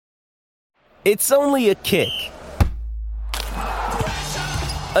It's only a kick,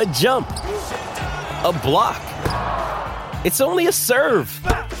 a jump, a block. It's only a serve.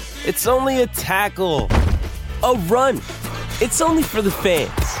 It's only a tackle, a run. It's only for the fans.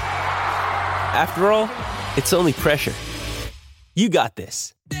 After all, it's only pressure. You got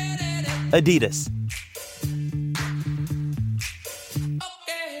this. Adidas.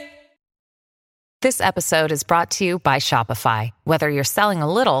 This episode is brought to you by Shopify. Whether you're selling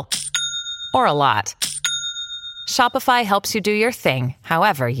a little or a lot, Shopify helps you do your thing,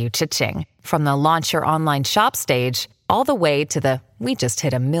 however you cha-ching. From the launch your online shop stage, all the way to the we just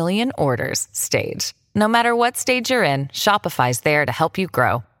hit 1 million orders stage. No matter what stage you're in, Shopify's there to help you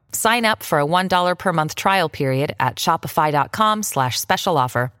grow. Sign up for a $1 per month trial period at shopify.com/special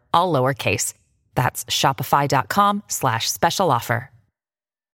offer, all lowercase. That's shopify.com/special offer.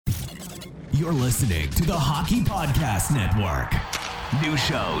 You're listening to the Hockey Podcast Network. New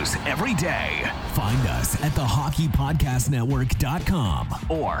shows every day. Find us at thehockeypodcastnetwork.com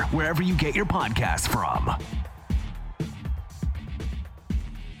or wherever you get your podcasts from.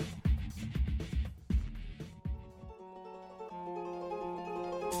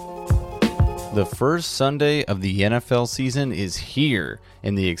 The first Sunday of the NFL season is here,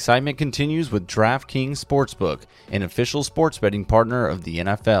 and the excitement continues with DraftKings Sportsbook, an official sports betting partner of the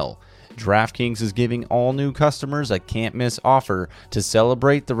NFL. DraftKings is giving all new customers a can't-miss offer to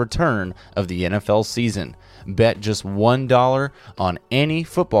celebrate the return of the NFL season. Bet just $1 on any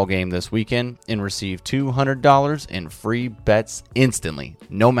football game this weekend and receive $200 in free bets instantly,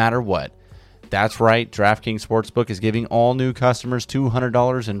 no matter what. That's right, DraftKings Sportsbook is giving all new customers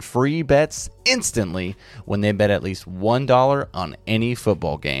 $200 in free bets instantly when they bet at least $1 on any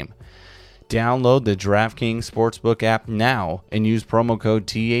football game. Download the DraftKings Sportsbook app now and use promo code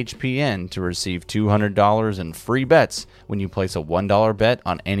THPN to receive $200 in free bets when you place a $1 bet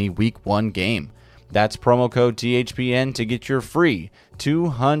on any Week 1 game. That's promo code THPN to get your free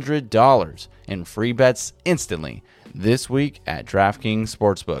 $200 in free bets instantly this week at DraftKings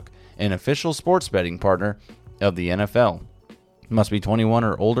Sportsbook, an official sports betting partner of the NFL. Must be 21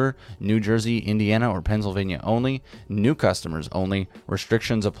 or older, New Jersey, Indiana, or Pennsylvania only. New customers only.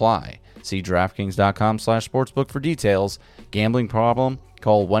 Restrictions apply. See DraftKings.com/sportsbook for details. Gambling problem?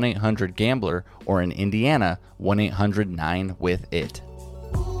 Call 1-800-GAMBLER or in Indiana, 1-800-9-WITH-IT.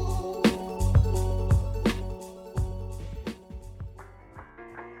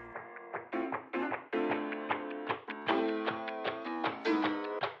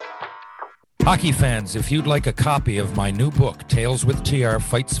 Hockey fans, if you'd like a copy of my new book, Tales with TR,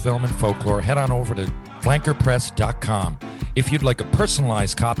 Fights, Film, and Folklore, head on over to flankerpress.com. If you'd like a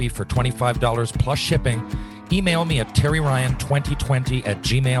personalized copy for $25 plus shipping, email me at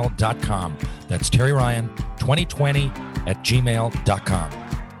terryryan2020@gmail.com. That's terryryan2020@gmail.com.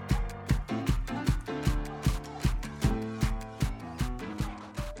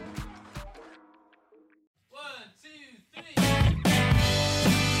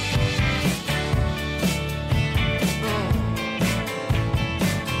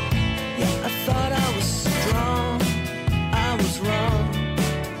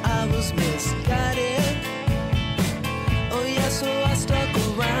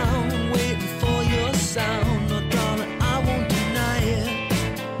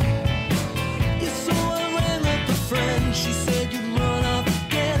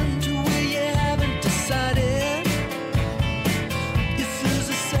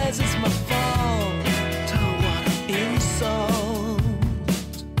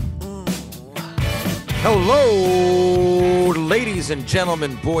 Hello, ladies and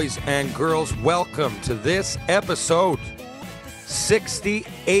gentlemen, boys and girls. Welcome to this episode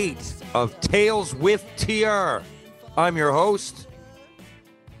 68 of Tales with TR. I'm your host,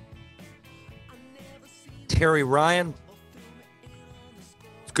 Terry Ryan.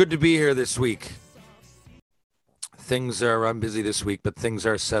 It's good to be here this week. I'm busy this week, but things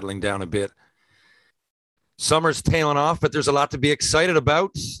are settling down a bit. Summer's tailing off, but there's a lot to be excited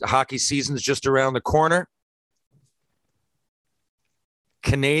about. The hockey season's just around the corner.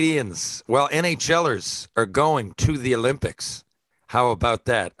 Canadians, NHLers are going to the Olympics. How about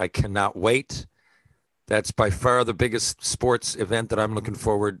that? I cannot wait. That's by far the biggest sports event that I'm looking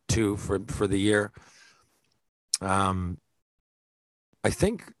forward to for the year. I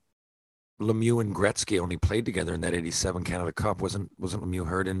think Lemieux and Gretzky only played together in that 87 Canada Cup. Wasn't Lemieux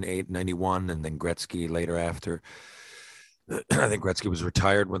hurt in 91 and then Gretzky later after? I think Gretzky was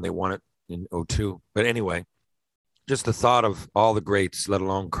retired when they won it in 02. But anyway, just the thought of all the greats, let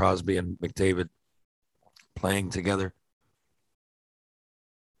alone Crosby and McDavid playing together.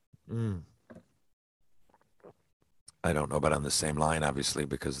 I don't know about on the same line, obviously,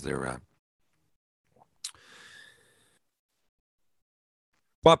 because they're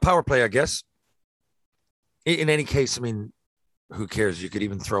Well, power play, I guess. In any case, I mean, who cares? You could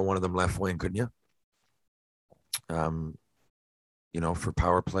even throw one of them left wing, couldn't you? For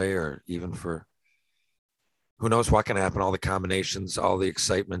power play, or even for who knows what can happen, all the combinations, all the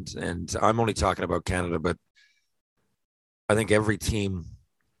excitement. And I'm only talking about Canada, but I think every team,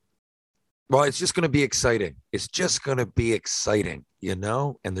 well, it's just going to be exciting. It's just going to be exciting,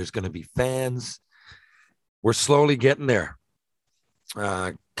 and there's going to be fans. We're slowly getting there.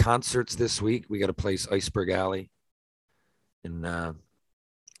 Concerts this week. We got to place Iceberg Alley in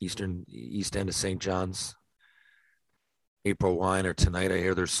East End of St. John's. April Wine or tonight. I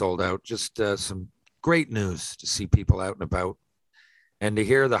hear they're sold out. Just some great news to see people out and about, and to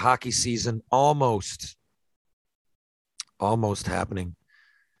hear the hockey season almost happening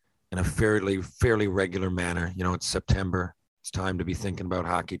in a fairly regular manner. It's September. It's time to be thinking about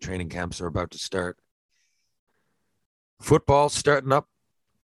hockey. Training camps are about to start. Football starting up,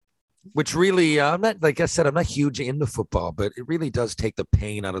 which really, I'm not huge into football, but it really does take the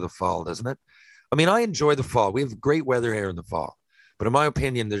pain out of the fall, doesn't it? I mean, I enjoy the fall. We have great weather here in the fall. But in my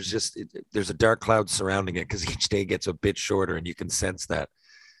opinion, there's a dark cloud surrounding it because each day gets a bit shorter, and you can sense that.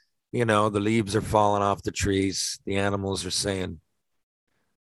 The leaves are falling off the trees. The animals are saying,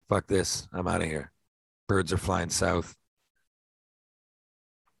 fuck this, I'm out of here. Birds are flying south.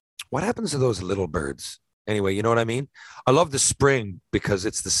 What happens to those little birds? Anyway, you know what I mean? I love the spring because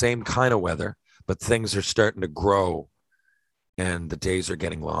it's the same kind of weather, but things are starting to grow. And the days are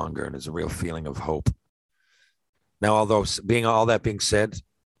getting longer, and there's a real feeling of hope. Now, although all that being said,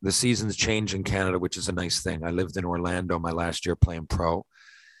 the seasons change in Canada, which is a nice thing. I lived in Orlando my last year playing pro,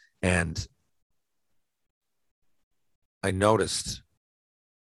 and I noticed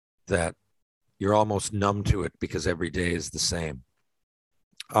that you're almost numb to it because every day is the same.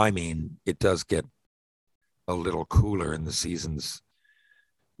 I mean, it does get a little cooler in the seasons.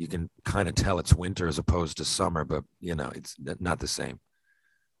 You can kind of tell it's winter as opposed to summer, but, it's not the same.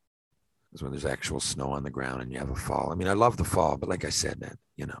 It's when there's actual snow on the ground and you have a fall. I mean, I love the fall, but like I said, man,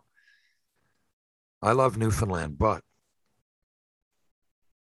 I love Newfoundland, but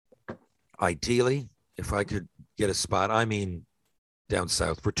ideally, if I could get a spot, down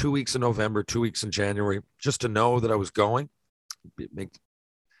south for 2 weeks in November, 2 weeks in January, just to know that I was going, make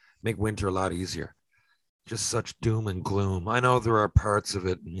winter a lot easier. Just such doom and gloom. I know there are parts of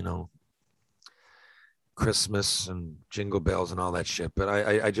it, Christmas and jingle bells and all that shit, but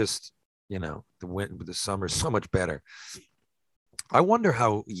I just, the summer is so much better. I wonder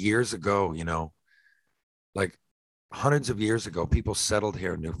how years ago, like hundreds of years ago, people settled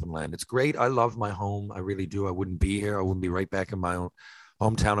here in Newfoundland. It's great. I love my home. I really do. I wouldn't be here. I wouldn't be right back in my own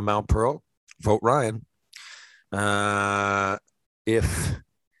hometown of Mount Pearl. Vote Ryan.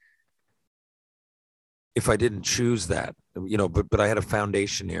 If I didn't choose that, but I had a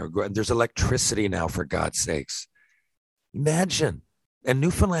foundation here. There's electricity now, for God's sakes. Imagine. And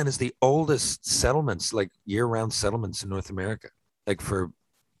Newfoundland is the oldest settlements, like year-round settlements in North America, like for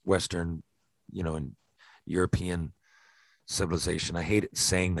Western, and European civilization. I hate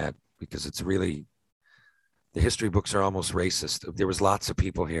saying that because it's really, the history books are almost racist. There was lots of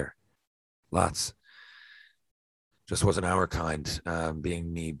people here. Lots. Just wasn't our kind,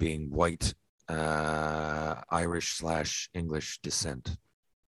 being white, Irish/English descent,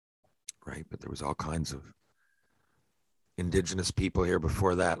 right? But there was all kinds of indigenous people here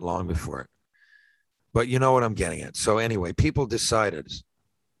before that, long before it. But you know what I'm getting at. So anyway, people decided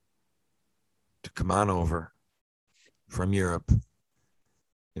to come on over from Europe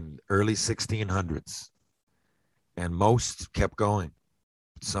in early 1600s, and most kept going.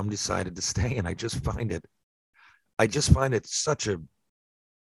 Some decided to stay, and I just find it such a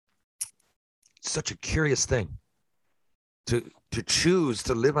curious thing to choose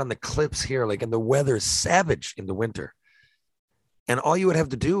to live on the cliffs here, like, and the weather is savage in the winter. And all you would have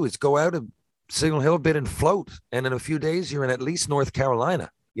to do is go out of Signal Hill a bit and float. And in a few days, you're in at least North Carolina,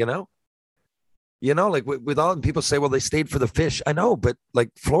 like with all, and people say, well, they stayed for the fish. I know, but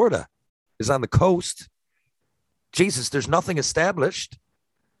like Florida is on the coast. Jesus, there's nothing established.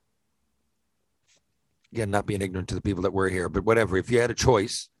 Again, not being ignorant to the people that were here, but whatever. If you had a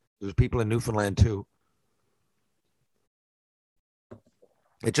choice, there's people in Newfoundland too.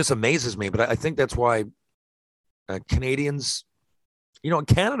 It just amazes me, but I think that's why Canadians,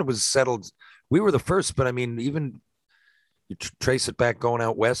 Canada was settled. We were the first, but I mean, even you trace it back going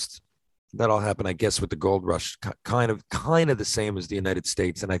out west, that all happened, I guess, with the gold rush, kind of the same as the United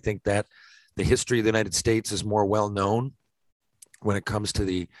States. And I think that the history of the United States is more well known when it comes to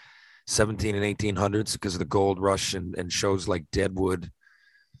the 17 and 1800s because of the gold rush and shows like Deadwood.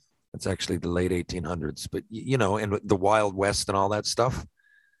 That's actually the late 1800s, but and the Wild West and all that stuff.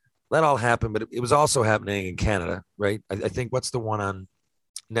 that all happened, but it was also happening in Canada, right? I think what's the one on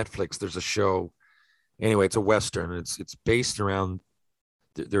Netflix? There's a show. Anyway, it's a Western. It's based around,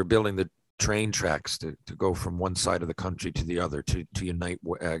 they're building the train tracks to go from one side of the country to the other to unite,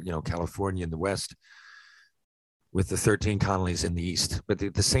 California in the West with the 13 colonies in the East. But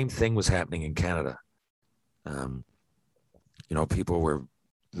the same thing was happening in Canada. People were,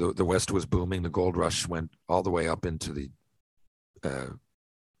 the West was booming. The gold rush went all the way up into the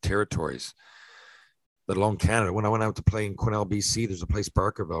territories, let alone Canada. When I went out to play in Quesnel, BC, there's a place,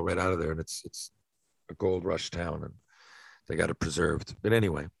 Barkerville, right out of there, and it's a gold rush town, and they got it preserved. But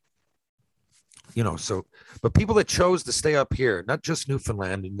anyway, but people that chose to stay up here, not just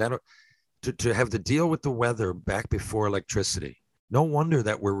Newfoundland, and that to have to deal with the weather back before electricity. No wonder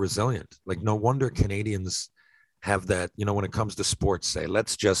that we're resilient. Like, no wonder Canadians have that, when it comes to sports, say,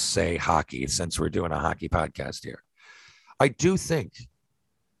 let's just say hockey, since we're doing a hockey podcast here. I do think,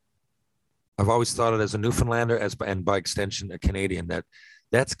 I've always thought it as a Newfoundlander, and by extension, a Canadian,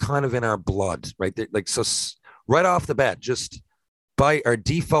 that's kind of in our blood, right? Like, so right off the bat, just by our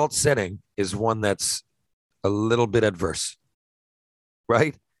default setting is one that's a little bit adverse,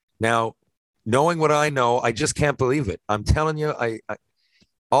 right? Now, knowing what I know, I just can't believe it. I'm telling you, I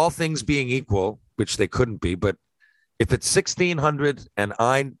all things being equal, which they couldn't be, but if it's 1600 and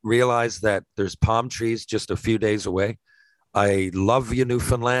I realize that there's palm trees just a few days away, I love you,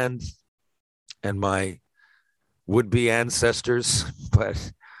 Newfoundland, and my would-be ancestors,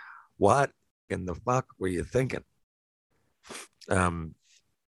 but what in the fuck were you thinking? No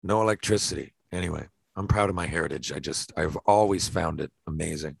electricity. Anyway, I'm proud of my heritage. I've always found it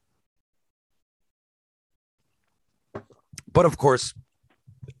amazing. But of course,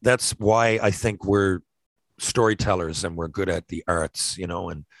 that's why I think we're storytellers and we're good at the arts,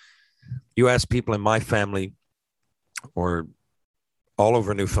 and you ask people in my family or all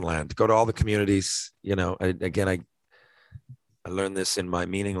over Newfoundland, go to all the communities, I learned this in my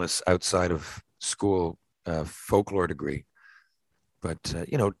meaningless outside of school folklore degree, but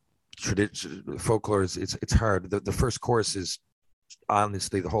folklore it's hard. The first course is,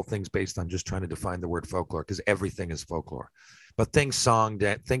 honestly, the whole thing's based on just trying to define the word folklore, because everything is folklore. But think song,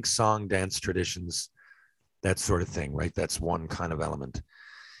 dance traditions, that sort of thing, right? That's one kind of element.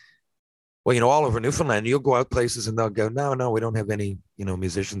 Well, all over Newfoundland, you'll go out places and they'll go, no, we don't have any,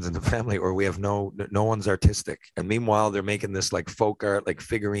 musicians in the family, or we have no one's artistic. And meanwhile, they're making this like folk art, like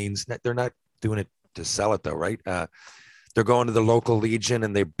figurines. They're not doing it to sell it though, right? They're going to the local Legion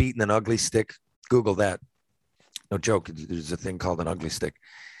and they're beating an ugly stick. Google that. No joke. There's a thing called an ugly stick.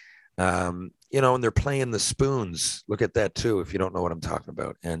 And they're playing the spoons. Look at that too, if you don't know what I'm talking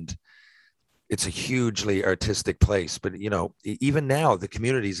about. And it's a hugely artistic place. But, even now, the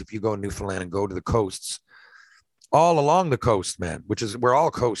communities, if you go in Newfoundland and go to the coasts, all along the coast, man, we're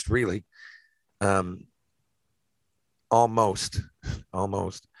all coast, really. Almost.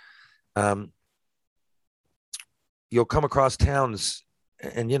 You'll come across towns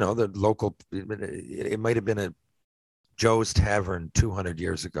and, the local, it might have been a Joe's Tavern 200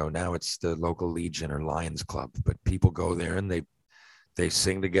 years ago. Now it's the local Legion or Lions Club, but people go there and they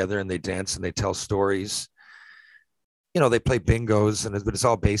sing together and they dance and they tell stories. They play bingos, but it's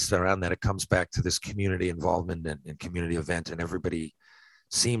all based around that. It comes back to this community involvement and community event, and everybody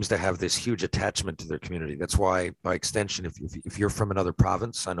seems to have this huge attachment to their community. That's why, by extension, if you're from another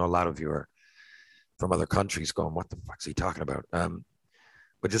province, I know a lot of you are from other countries going, what the fuck's he talking about?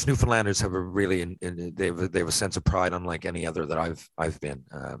 But just Newfoundlanders have they have a sense of pride unlike any other that I've been.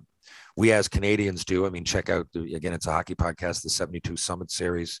 We as Canadians do. I mean, check out, again, it's a hockey podcast, the 72 Summit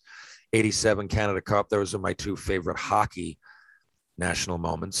Series, 87 Canada Cup. Those are my two favorite hockey national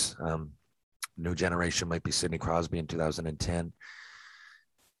moments. New generation might be Sidney Crosby in 2010.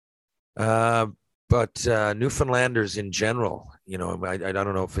 But Newfoundlanders in general, I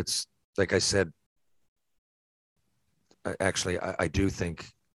don't know if it's, like I said, actually, I do think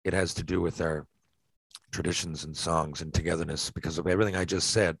it has to do with our traditions and songs and togetherness because of everything I just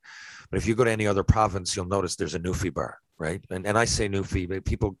said. But if you go to any other province, you'll notice there's a Newfie bar, right? And I say Newfie, but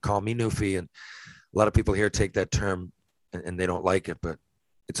people call me Newfie, and a lot of people here take that term and they don't like it, but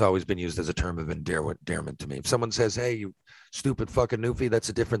it's always been used as a term of endearment to me. If someone says, hey, you stupid fucking Newfie, that's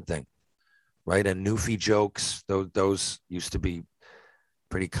a different thing, right? And Newfie jokes, those used to be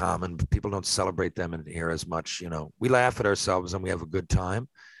pretty common, but people don't celebrate them in here as much. We laugh at ourselves and we have a good time,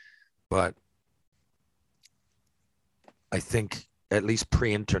 but I think at least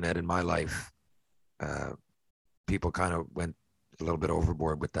pre-internet in my life, people kind of went a little bit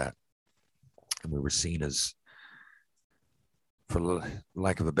overboard with that, and we were seen as, for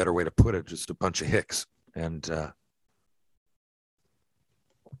lack of a better way to put it, just a bunch of hicks. And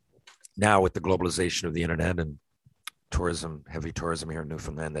now with the globalization of the internet and tourism, heavy tourism here in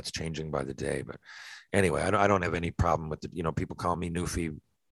Newfoundland, that's changing by the day. But anyway, I don't have any problem with it. You know, people call me Newfie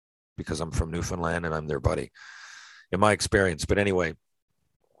because I'm from Newfoundland and I'm their buddy in my experience. But anyway,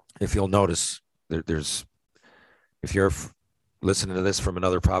 if you'll notice, there's, if you're listening to this from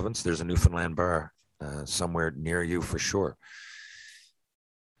another province, there's a Newfoundland bar somewhere near you for sure.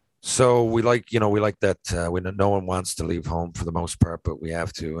 So we like that. No one wants to leave home for the most part, but we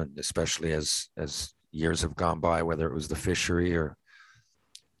have to, and especially as years have gone by, whether it was the fishery or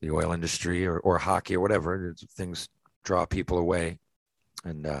the oil industry or hockey or whatever, things draw people away,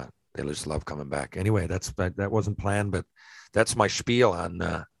 and they just love coming back. Anyway, that wasn't planned, but that's my spiel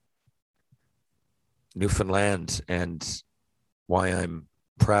on Newfoundland and why I'm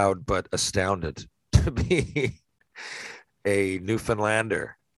proud but astounded to be a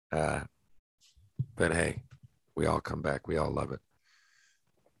Newfoundlander. But hey, we all come back. We all love it.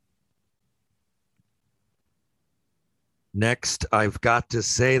 Next, I've got to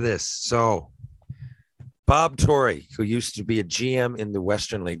say this. So, Bob Torrey, who used to be a GM in the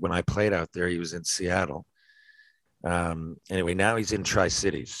Western League when I played out there, he was in Seattle. Anyway, now he's in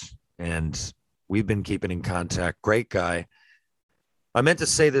Tri-Cities, and we've been keeping in contact. Great guy. I meant to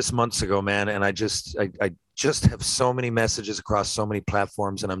say this months ago, man, and I just have so many messages across so many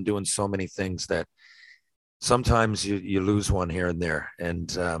platforms, and I'm doing so many things that sometimes you lose one here and there.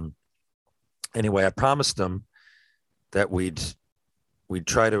 And anyway, I promised them that we'd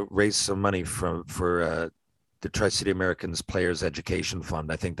try to raise some money for the Tri-City Americans Players Education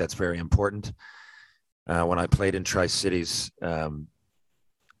Fund. I think that's very important. When I played in Tri-Cities,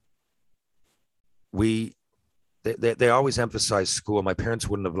 they always emphasized school. My parents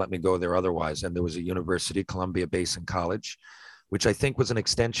wouldn't have let me go there otherwise. And there was a university, Columbia Basin College, which I think was an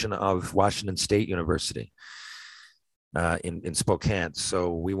extension of Washington State University in Spokane.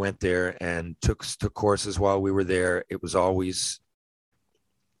 So we went there and took courses while we were there. It was always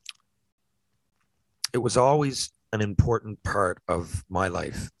an important part of my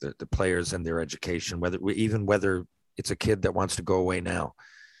life, the players and their education, whether it's a kid that wants to go away now,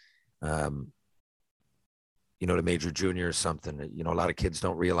 to major junior or something. A lot of kids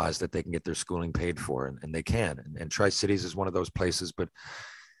don't realize that they can get their schooling paid for, and they can. And Tri-Cities is one of those places, but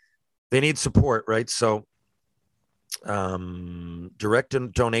they need support, right? So direct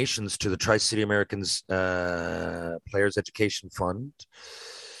donations to the Tri-City Americans Players Education Fund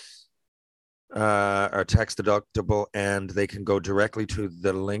are tax deductible, and they can go directly to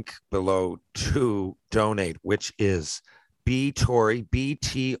the link below to donate, which is btory,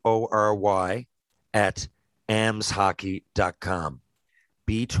 BTORY at amshockey.com.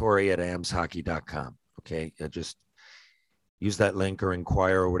 btory at amshockey.com. Okay, just use that link or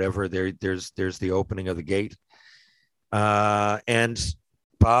inquire or whatever. There's the opening of the gate. And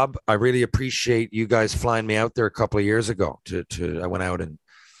Bob, I really appreciate you guys flying me out there a couple of years ago. I went out and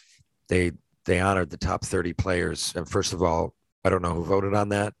they honored the top 30 players. And first of all, I don't know who voted on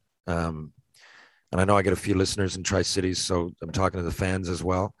that. And I know I get a few listeners in Tri-Cities, so I'm talking to the fans as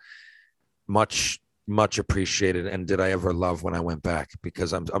well. Much appreciated. And did I ever love when I went back,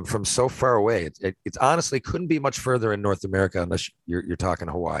 because I'm from so far away. It's honestly couldn't be much further in North America unless you're talking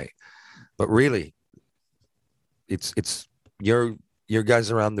Hawaii. But really, it's your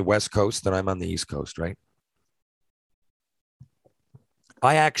guys are on the West Coast and I'm on the East Coast, right?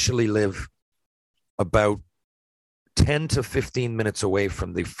 I actually live about 10 to 15 minutes away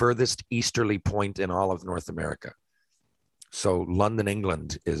from the furthest easterly point in all of North America. So London,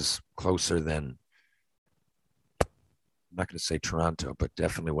 England is closer than, I'm not going to say Toronto, but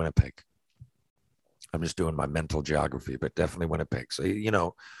definitely Winnipeg. I'm just doing my mental geography, but definitely Winnipeg. So,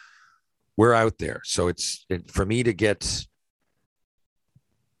 we're out there. So for me to get,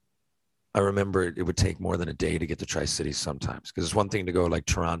 I remember it would take more than a day to get to Tri-Cities sometimes, because it's one thing to go like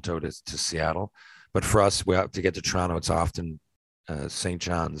Toronto to Seattle. But for us, we have to get to Toronto. It's often St.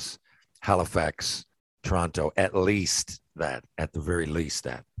 John's, Halifax, Toronto, at the very least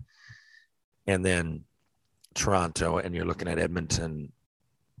that. And then Toronto, and you're looking at Edmonton,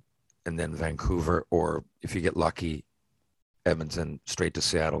 and then Vancouver, or if you get lucky, Edmonton straight to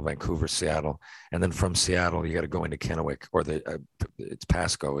Seattle, Vancouver, Seattle. And then from Seattle, you got to go into Kennewick, or it's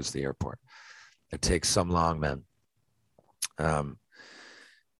Pasco is the airport. It takes some long, man. And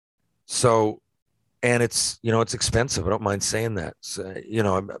it's expensive. I don't mind saying that. So,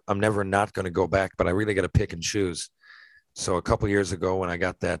 I'm never not going to go back, but I really got to pick and choose. So a couple of years ago when I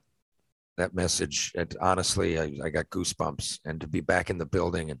got that message, honestly, I got goosebumps, and to be back in the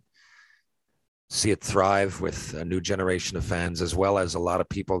building and see it thrive with a new generation of fans, as well as a lot of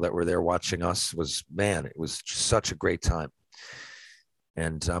people that were there watching us, it was such a great time.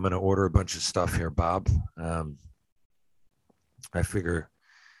 And I'm going to order a bunch of stuff here, Bob. I figure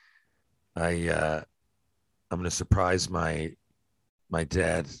I'm going to surprise my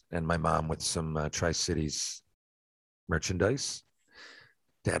dad and my mom with some Tri-Cities merchandise.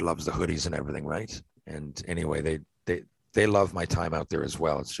 Dad loves the hoodies and everything, right? And anyway, they love my time out there as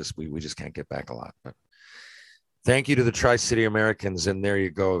well. It's just we just can't get back a lot. But thank you to the Tri-City Americans, and there you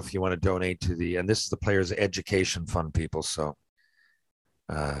go. If you want to donate to and this is the Players Education Fund, people. So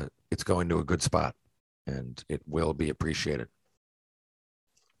it's going to a good spot, and it will be appreciated.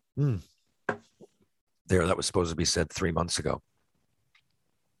 There, that was supposed to be said 3 months ago.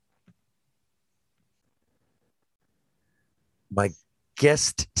 My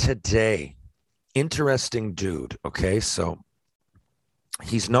guest today, interesting dude. Okay, so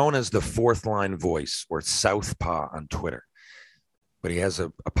he's known as the Fourth Line Voice, or Southpaw on Twitter, but he has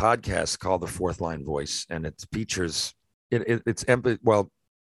a podcast called the Fourth Line Voice, and it features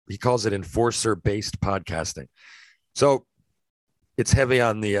he calls it enforcer-based podcasting. So it's heavy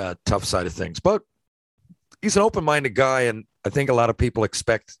on the tough side of things, but he's an open-minded guy, and I think a lot of people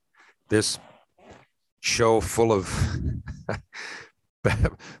expect this show full of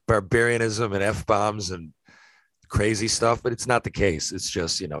barbarianism and F-bombs and crazy stuff, but it's not the case. It's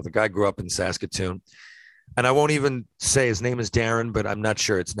just, the guy grew up in Saskatoon, and I won't even say his name is Darren, but I'm not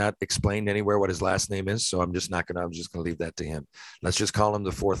sure. It's not explained anywhere what his last name is, so I'm just going to leave that to him. Let's just call him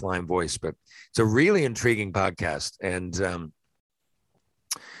the Fourth Line Voice, but it's a really intriguing podcast, and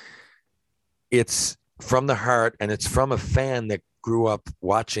it's from the heart, and it's from a fan that grew up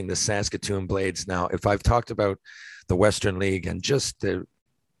watching the Saskatoon Blades. Now, if I've talked about the Western League and just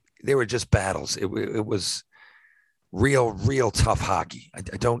they were just battles, it was real tough hockey. I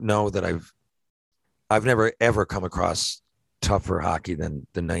don't know that I've never ever come across tougher hockey than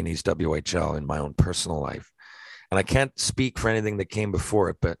the 90s WHL in my own personal life. And I can't speak for anything that came before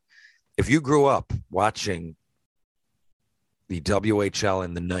it, but if you grew up watching the WHL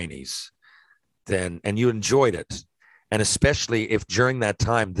in the 90s, and you enjoyed it, and especially if during that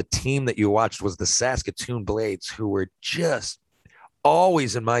time the team that you watched was the Saskatoon Blades, who were just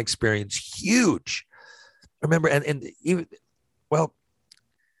always, in my experience, huge. Remember, and even, well,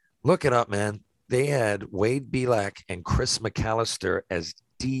 look it up, man. They had Wade Belak and Chris McAllister as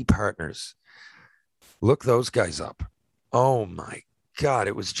D partners. Look those guys up. Oh my God,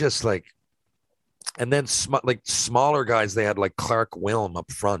 it was just like, and then smaller guys, they had like Clark Wilm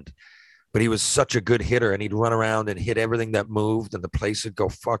up front. But he was such a good hitter, and he'd run around and hit everything that moved, and the place would go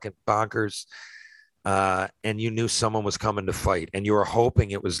fucking bonkers. And you knew someone was coming to fight, and you were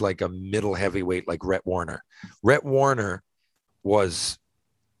hoping it was like a middle heavyweight like Rhett Warner. Rhett Warner was,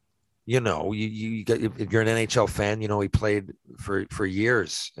 you got, if you're an NHL fan, he played for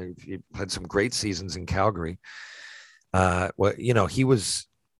years. He had some great seasons in Calgary. He was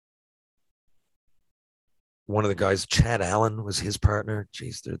one of the guys. Chad Allen was his partner.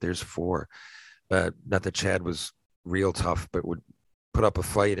 Jeez, there's four. Not that Chad was real tough, but would put up a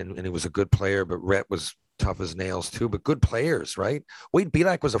fight, and he was a good player. But Rhett was tough as nails too, but good players, right? Wade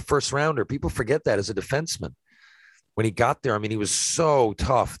Belak was a first rounder. People forget that as a defenseman. When he got there, I mean, he was so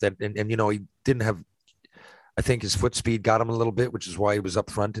tough that, and he didn't have, I think his foot speed got him a little bit, which is why he was up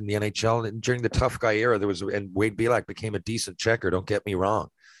front in the NHL. And during the tough guy era, and Wade Belak became a decent checker. Don't get me wrong.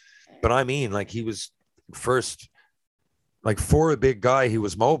 But I mean, like, he was first, like, for a big guy, he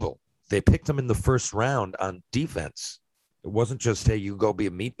was mobile. They picked him in the first round on defense. It wasn't just, hey, you go be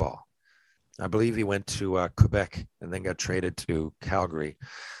a meatball. I believe he went to Quebec and then got traded to Calgary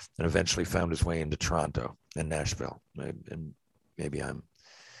and eventually found his way into Toronto and Nashville. And maybe I'm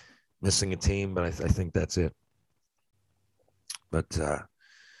missing a team, but I think that's it. But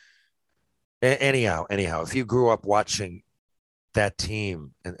anyhow, if you grew up watching that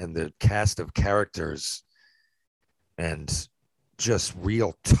team and the cast of characters and just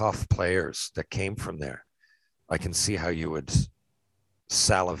real tough players that came from there, I can see how you would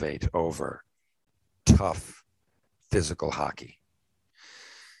salivate over tough physical hockey.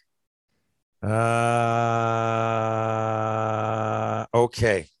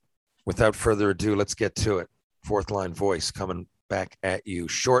 Okay. Without further ado, let's get to it. Fourth Line Voice coming back at you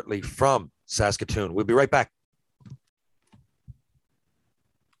shortly from Saskatoon. We'll be right back.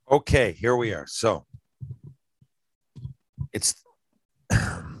 Okay, here we are. So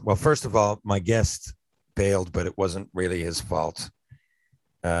well, first of all, my guest bailed, but it wasn't really his fault.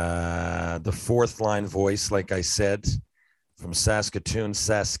 The Fourth Line Voice, like I said, from Saskatoon,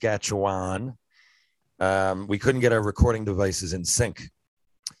 Saskatchewan. We couldn't get our recording devices in sync.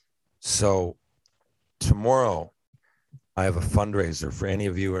 So tomorrow, I have a fundraiser for any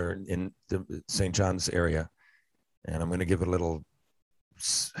of you who are in the St. John's area. And I'm going to give a little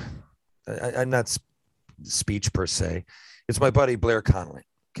I'm not speech per se. It's my buddy Blair Connolly.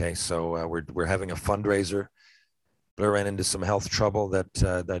 Okay, so we're having a fundraiser. Blair ran into some health trouble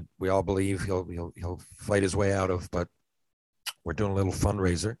that we all believe he'll fight his way out of, but we're doing a little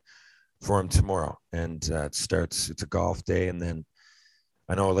fundraiser for him tomorrow, and it's a golf day, and then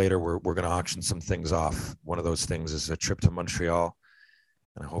I know later we're going to auction some things off. One of those things is a trip to Montreal,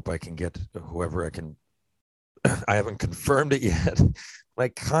 and I hope I can get whoever I can. I haven't confirmed it yet. I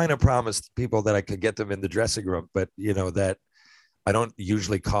kind of promised people that I could get them in the dressing room, but that I don't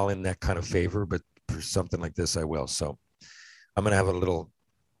usually call in that kind of favor, but for something like this, I will. So I'm going to have a little,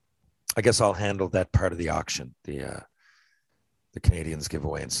 I guess I'll handle that part of the auction, the Canadians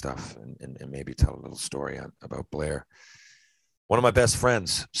giveaway and stuff, and maybe tell a little story about Blair, one of my best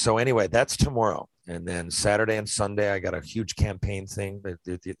friends. So anyway, that's tomorrow. And then Saturday and Sunday, I got a huge campaign thing.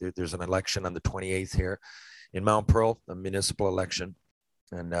 There's an election on the 28th here in Mount Pearl, a municipal election.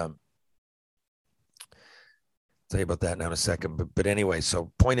 And I'll tell you about that now in a second. But anyway,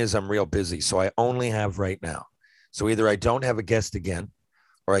 so point is I'm real busy. So I only have right now. So either I don't have a guest again,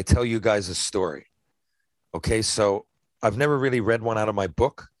 or I tell you guys a story. Okay, so I've never really read one out of my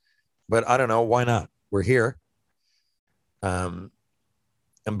book, but I don't know, why not? We're here. And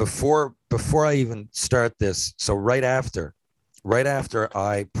before I even start this, so right after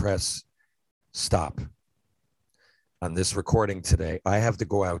I press stop on this recording today, I have to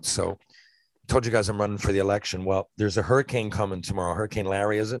go out. So I told you guys I'm running for the election. Well, there's a hurricane coming tomorrow. Hurricane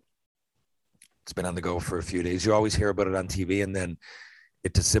Larry, is it? It's been on the go for a few days. You always hear about it on TV, and then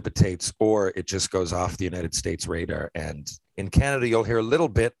it dissipates, or it just goes off the United States radar. And in Canada, you'll hear a little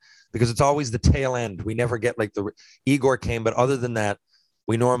bit because it's always the tail end. We never get like the Igor came, but other than that,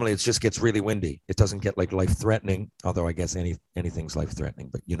 it just gets really windy. It doesn't get like life-threatening, although I guess anything's life-threatening,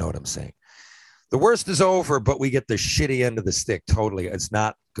 but you know what I'm saying. The worst is over, but we get the shitty end of the stick. Totally. It's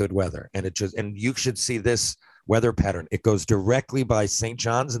not good weather. And you should see this weather pattern. It goes directly by St.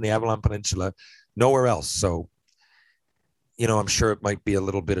 John's in the Avalon Peninsula, nowhere else. So, I'm sure it might be a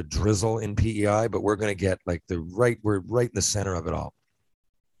little bit of drizzle in PEI, but we're going to get like we're right in the center of it all.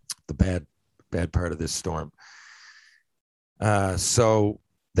 The bad part of this storm. So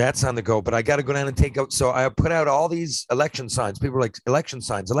that's on the go, but I got to go down and take out. So I put out all these election signs. People were like, election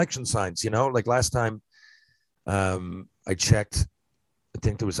signs, like last time I checked,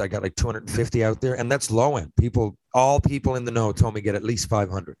 I got like 250 out there, and that's low end. All people in the know told me get at least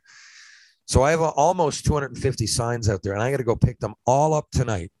 500. So I have almost 250 signs out there, and I got to go pick them all up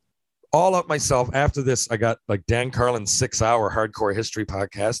tonight. All up myself. After this, I got like Dan Carlin's 6-hour hardcore history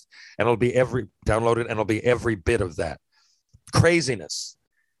podcast, and it'll be downloaded, and it'll be every bit of that craziness.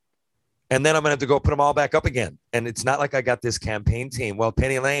 And then I'm going to have to go put them all back up again. And it's not like I got this campaign team. Well,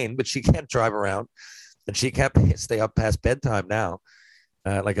 Penny Lane, but she can't drive around, and she can't stay up past bedtime now.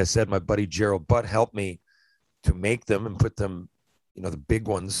 Like I said, my buddy Gerald Butt helped me to make them and put them, the big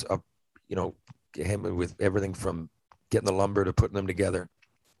ones up, him with everything from getting the lumber to putting them together.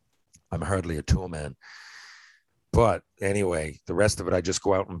 I'm hardly a tool man. But anyway, the rest of it, I just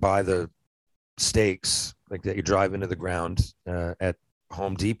go out and buy the stakes like that you drive into the ground at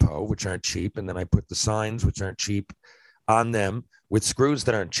Home Depot, which aren't cheap. And then I put the signs, which aren't cheap, on them with screws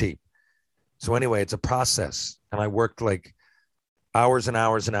that aren't cheap. So anyway, it's a process. And I worked like hours and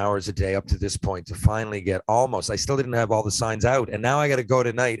hours and hours a day up to this point to finally get I still didn't have all the signs out. And now I got to go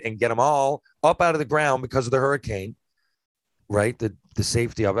tonight and get them all up out of the ground because of the hurricane, right? The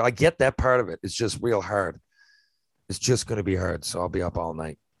safety of it. I get that part of it. It's just real hard. It's just going to be hard. So I'll be up all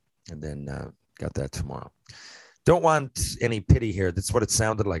night, and then got that tomorrow. Don't want any pity here. That's what it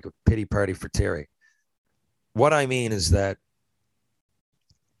sounded like, a pity party for Terry. What I mean is that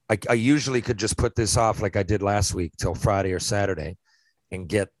I usually could just put this off like I did last week till Friday or Saturday and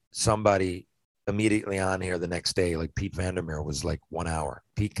get somebody immediately on here the next day. Like Pete Vandermeer was like 1 hour.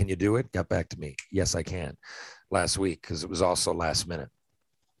 Pete, can you do it? Got back to me. Yes, I can. Last week, because it was also last minute.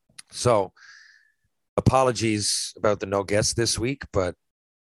 So apologies about the no guest this week, but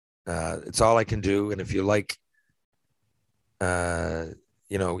it's all I can do. And if you like,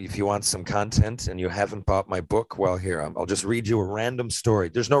 if you want some content and you haven't bought my book, well, here, I'll just read you a random story.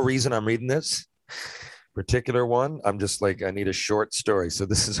 There's no reason I'm reading this particular one. I'm just like, I need a short story. So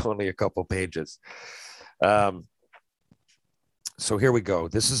this is only a couple pages. So here we go.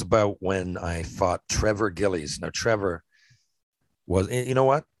 This is about when I fought Trevor Gillies. Now, Trevor was, you know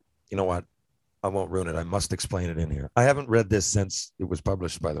what? I won't ruin it. I must explain it in here. I haven't read this since it was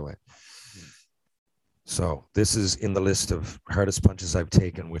published, by the way. So this is in the list of hardest punches I've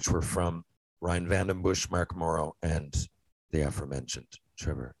taken, which were from Ryan Vandenbush, Mark Morrow, and the aforementioned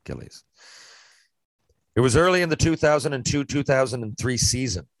Trevor Gillies. It was early in the 2002-2003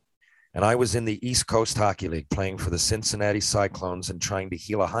 season, and I was in the East Coast Hockey League playing for the Cincinnati Cyclones and trying to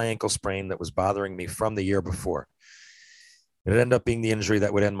heal a high ankle sprain that was bothering me from the year before. It ended up being the injury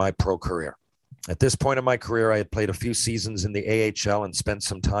that would end my pro career. At this point in my career, I had played a few seasons in the AHL and spent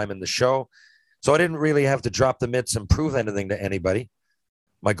some time in the show, so I didn't really have to drop the mitts and prove anything to anybody.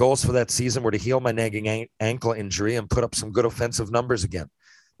 My goals for that season were to heal my nagging ankle injury and put up some good offensive numbers again.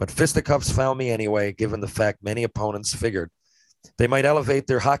 But fisticuffs found me anyway, given the fact many opponents figured they might elevate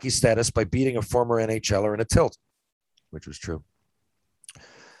their hockey status by beating a former NHLer in a tilt, which was true.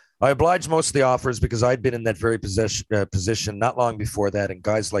 I obliged most of the offers because I'd been in that very position not long before that, and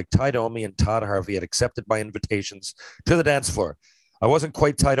guys like Ty Domi and Todd Harvey had accepted my invitations to the dance floor. I wasn't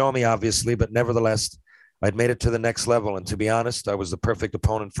quite Ty Domi, obviously, but nevertheless, I'd made it to the next level, and to be honest, I was the perfect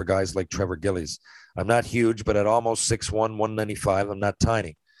opponent for guys like Trevor Gillies. I'm not huge, but at almost 6'1", 195, I'm not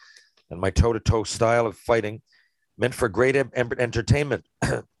tiny. And my toe-to-toe style of fighting meant for great entertainment.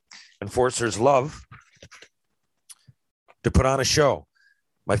 Enforcers love to put on a show.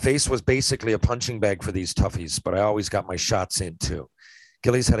 My face was basically a punching bag for these toughies, but I always got my shots in too.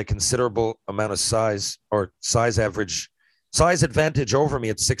 Gillies had a considerable amount of size advantage over me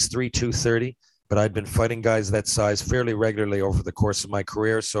at 6'3", 230, but I'd been fighting guys that size fairly regularly over the course of my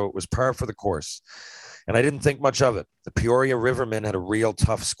career, so it was par for the course. And I didn't think much of it. The Peoria Rivermen had a real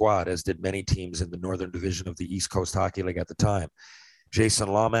tough squad, as did many teams in the Northern Division of the East Coast Hockey League at the time. Jason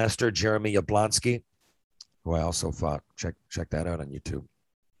Lawmaster, Jeremy Yablonsky, who I also fought. Check that out on YouTube.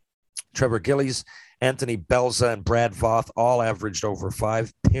 Trevor Gillies, Anthony Belza, and Brad Voth all averaged over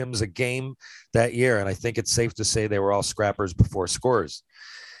 5 PIMs a game that year, and I think it's safe to say they were all scrappers before scorers.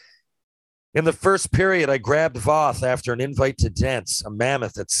 In the first period, I grabbed Voth after an invite to dance, a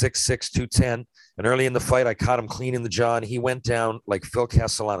mammoth at 6'6", 210, and early in the fight, I caught him clean in the jaw, and he went down like Phil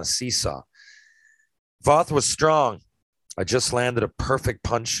Kessel on a seesaw. Voth was strong. I just landed a perfect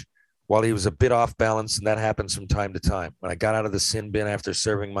punch while he was a bit off balance, and that happens from time to time. When I got out of the sin bin after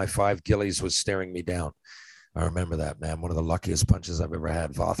serving my 5, Gillies was staring me down. I remember that, man. One of the luckiest punches I've ever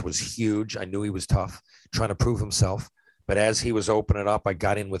had. Voth was huge. I knew he was tough, trying to prove himself. But as he was opening up, I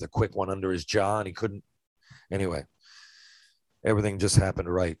got in with a quick one under his jaw, and he couldn't. Anyway, everything just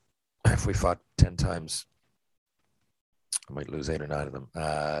happened right. If we fought 10 times, I might lose 8 or 9 of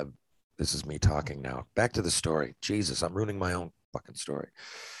them. This is me talking now. Back to the story. Jesus, I'm ruining my own fucking story.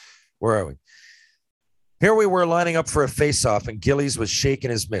 Where are we? Here we were lining up for a face-off, and Gillies was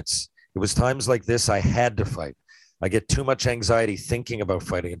shaking his mitts. It was times like this I had to fight. I get too much anxiety thinking about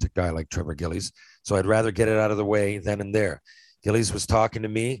fighting a guy like Trevor Gillies, so I'd rather get it out of the way then and there. Gillies was talking to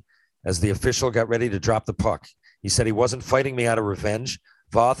me as the official got ready to drop the puck. He said he wasn't fighting me out of revenge.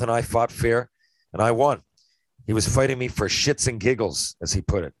 Voth and I fought fair, and I won. He was fighting me for shits and giggles, as he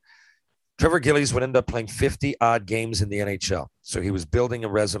put it. Trevor Gillies would end up playing 50-odd games in the NHL, so he was building a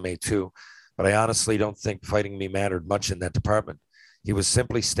resume too, but I honestly don't think fighting me mattered much in that department. He was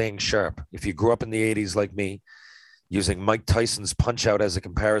simply staying sharp. If you grew up in the 80s like me, using Mike Tyson's Punch-Out as a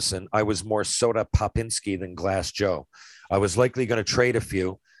comparison, I was more Soda Popinski than Glass Joe. I was likely going to trade a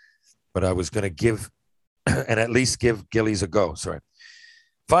few, but I was going to give and at least give Gillies a go.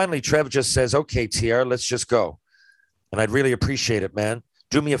 Finally, Trev just says, okay, TR, let's just go. And I'd really appreciate it, man.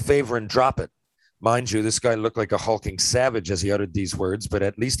 Do me a favor and drop it. Mind you, this guy looked like a hulking savage as he uttered these words, but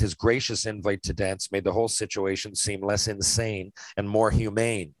at least his gracious invite to dance made the whole situation seem less insane and more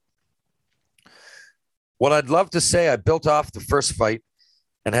humane. Well, I'd love to say I built off the first fight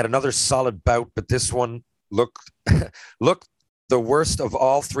and had another solid bout, but this one looked the worst of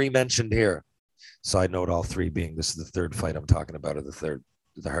all 3 mentioned here. Side note, all 3 being this is the third fight I'm talking about, or the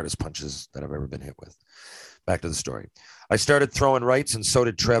hardest punches that I've ever been hit with. Back to the story. I started throwing rights, and so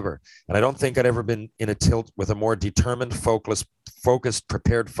did Trevor. And I don't think I'd ever been in a tilt with a more determined, focused,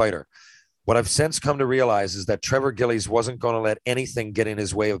 prepared fighter. What I've since come to realize is that Trevor Gillies wasn't going to let anything get in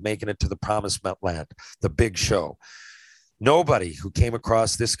his way of making it to the promised land, the big show. Nobody who came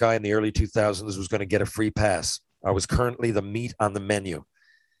across this guy in the early 2000s was going to get a free pass. I was currently the meat on the menu.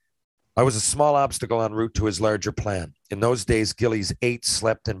 I was a small obstacle en route to his larger plan. In those days, Gillies ate,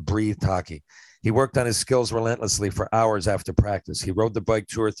 slept, and breathed hockey. He worked on his skills relentlessly for hours after practice. He rode the bike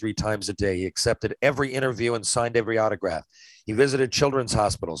 2 or 3 times a day. He accepted every interview and signed every autograph. He visited children's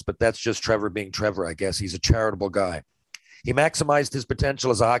hospitals, but that's just Trevor being Trevor, I guess. He's a charitable guy. He maximized his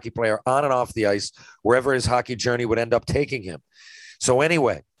potential as a hockey player on and off the ice, wherever his hockey journey would end up taking him. So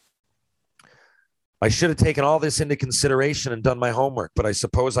anyway, I should have taken all this into consideration and done my homework, but I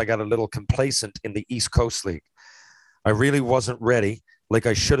suppose I got a little complacent in the East Coast League. I really wasn't ready like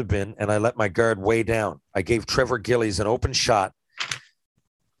I should have been, and I let my guard way down. I gave Trevor Gillies an open shot,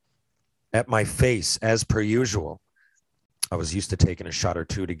 at my face, as per usual. I was used to taking a shot or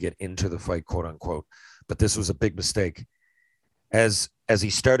two to get into the fight, quote unquote, but this was a big mistake. As he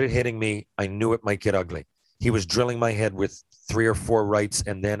started hitting me, I knew it might get ugly. He was drilling my head with 3 or 4 rights,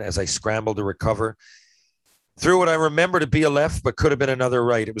 and then as I scrambled to recover, threw what I remember to be a left, but could have been another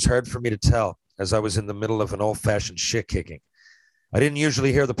right. It was hard for me to tell, as I was in the middle of an old-fashioned shit kicking. I didn't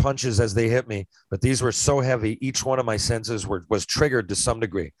usually hear the punches as they hit me, but these were so heavy, each one of my senses was triggered to some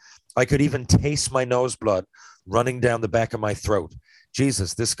degree. I could even taste my nose blood running down the back of my throat.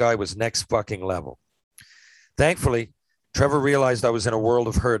 Jesus, this guy was next fucking level. Thankfully, Trevor realized I was in a world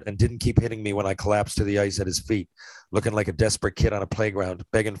of hurt and didn't keep hitting me when I collapsed to the ice at his feet, looking like a desperate kid on a playground,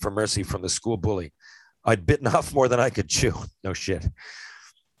 begging for mercy from the school bully. I'd bitten off more than I could chew. No shit.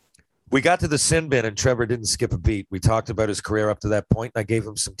 We got to the sin bin and Trevor didn't skip a beat. We talked about his career up to that point, and I gave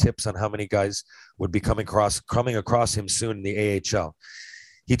him some tips on how many guys would be coming across him soon in the AHL.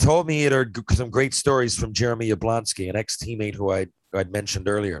 He told me he had heard some great stories from Jeremy Yablonsky, an ex-teammate who I'd mentioned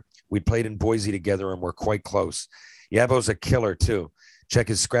earlier. We'd played in Boise together and were quite close. Yabo's a killer, too. Check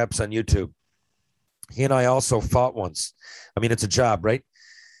his scraps on YouTube. He and I also fought once. I mean, it's a job, right?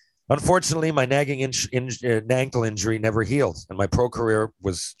 Unfortunately, my nagging ankle injury never healed, and my pro career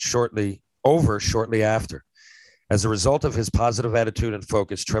was shortly after. As a result of his positive attitude and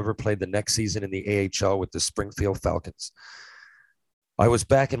focus, Trevor played the next season in the AHL with the Springfield Falcons. I was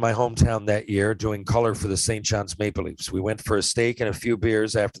back in my hometown that year doing color for the St. John's Maple Leafs. We went for a steak and a few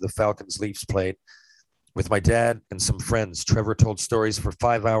beers after the Falcons-Leafs played. With my dad and some friends, Trevor told stories for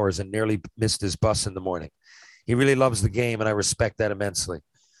 5 hours and nearly missed his bus in the morning. He really loves the game, and I respect that immensely.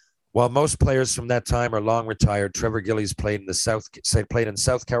 While most players from that time are long retired, Trevor Gillies played in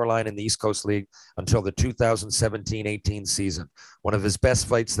South Carolina in the East Coast League until the 2017-18 season. One of his best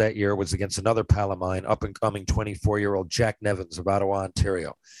fights that year was against another pal of mine, up-and-coming 24-year-old Jack Nevins of Ottawa,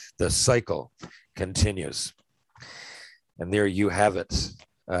 Ontario. The cycle continues. And there you have it.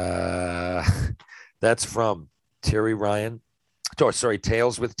 That's from Terry Ryan.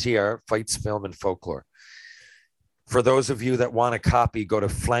 Tales with TR, Fights, Film, and Folklore. For those of you that want a copy, go to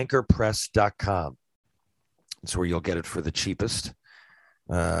flankerpress.com. That's where you'll get it for the cheapest.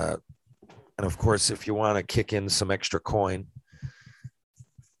 And of course, if you want to kick in some extra coin,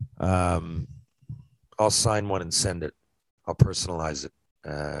 I'll sign one and send it. I'll personalize it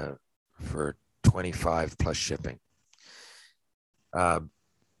for $25 plus shipping. And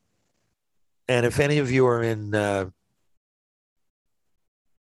if any of you are in,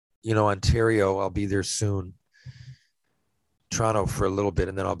 Ontario, I'll be there soon. Toronto for a little bit,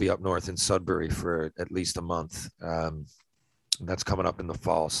 and then I'll be up north in Sudbury for at least a month. That's coming up in the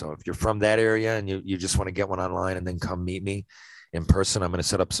fall. So if you're from that area and you just want to get one online and then come meet me in person, I'm going to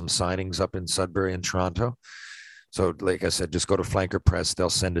set up some signings up in Sudbury and Toronto. So like I said, just go to Flanker Press. They'll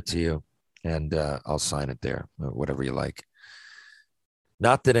send it to you, and I'll sign it there, whatever you like.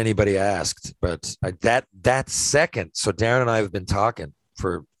 Not that anybody asked, but that second, so Darren and I have been talking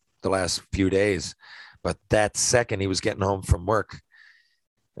for the last few days, but that second he was getting home from work.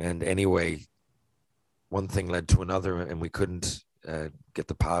 And anyway, one thing led to another, and we couldn't get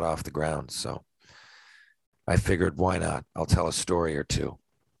the pot off the ground. So I figured, why not? I'll tell a story or two.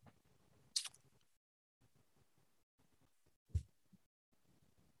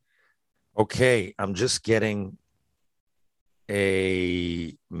 Okay, I'm just getting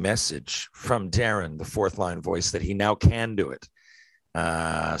a message from Darren, the fourth line voice, that he now can do it.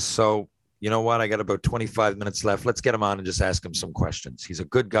 So you know what? I got about 25 minutes left. Let's get him on and just ask him some questions. He's a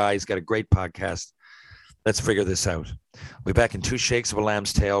good guy. He's got a great podcast. Let's figure this out. We'll be back in 2 shakes of a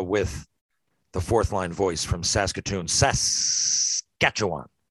lamb's tail with the fourth line voice from Saskatoon, Saskatchewan.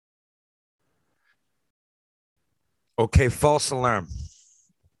 Okay, false alarm.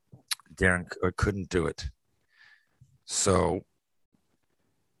 Darren couldn't do it. So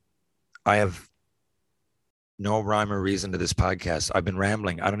I have no rhyme or reason to this podcast. I've been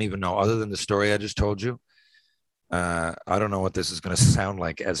rambling. I don't even know, other than the story I just told you. I don't know what this is going to sound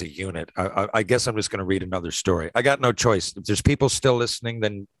like as a unit. I guess I'm just going to read another story. I got no choice. If there's people still listening,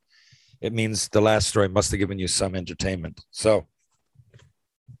 then it means the last story must have given you some entertainment. So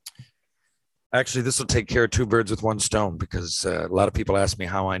actually, this will take care of 2 birds with 1 stone, because a lot of people ask me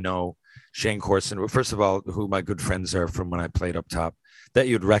how I know Shane Corson. Well, first of all, who my good friends are from when I played up top that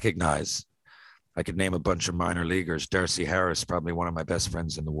you'd recognize. I could name a bunch of minor leaguers. Darcy Harris, probably one of my best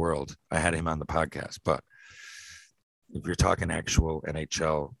friends in the world. I had him on the podcast. But if you're talking actual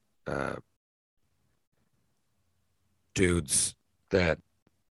NHL dudes that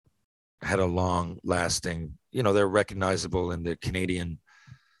had a long-lasting, they're recognizable in the Canadian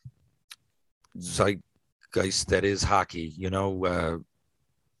zeitgeist that is hockey.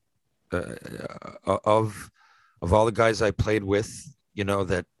 of all the guys I played with,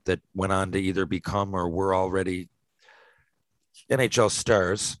 that went on to either become or were already NHL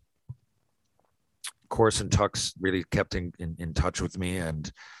stars. Corson Tux really kept in touch with me,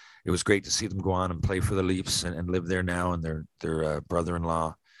 and it was great to see them go on and play for the Leafs and live there now, and their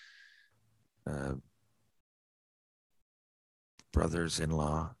brother-in-law,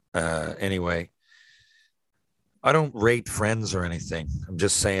 brothers-in-law. Anyway, I don't rate friends or anything. I'm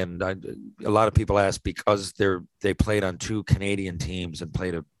just saying, a lot of people ask because they played on 2 Canadian teams and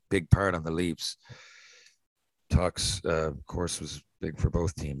played a big part on the Leafs. Tux, of course, was big for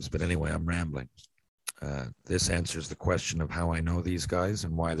both teams. But anyway, I'm rambling. This answers the question of how I know these guys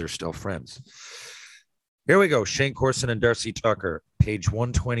and why they're still friends. Here we go. Shane Corson and Darcy Tucker, page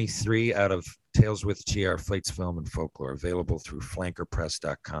 123 out of Tales with TR, Fights, Film, and Folklore, available through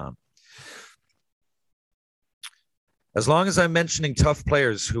flankerpress.com. As long as I'm mentioning tough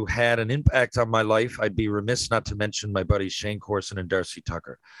players who had an impact on my life, I'd be remiss not to mention my buddies Shane Corson and Darcy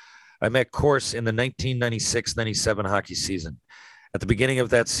Tucker. I met Corse in the 1996-97 hockey season. At the beginning of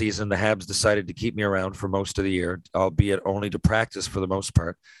that season, the Habs decided to keep me around for most of the year, albeit only to practice for the most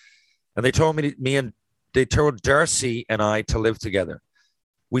part. And they told they told Darcy and I to live together.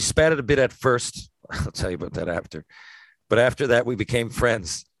 We spatted a bit at first. I'll tell you about that after. But after that, we became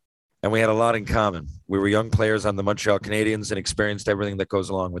friends, and we had a lot in common. We were young players on the Montreal Canadiens and experienced everything that goes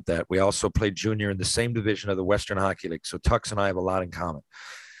along with that. We also played junior in the same division of the Western Hockey League, so Tux and I have a lot in common.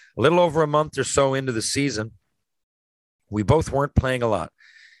 A little over a month or so into the season, we both weren't playing a lot,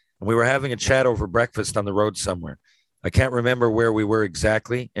 and we were having a chat over breakfast on the road somewhere. I can't remember where we were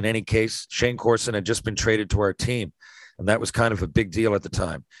exactly. In any case, Shane Corson had just been traded to our team, and that was kind of a big deal at the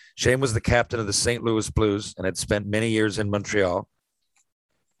time. Shane was the captain of the St. Louis Blues and had spent many years in Montreal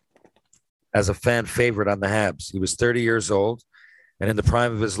as a fan favorite on the Habs. He was 30 years old and in the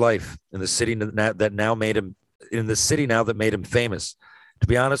prime of his life in the city that made him famous. To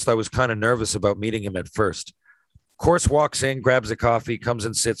be honest, I was kind of nervous about meeting him at first. Corse walks in, grabs a coffee, comes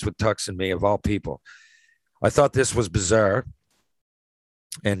and sits with Tux and me, of all people. I thought this was bizarre.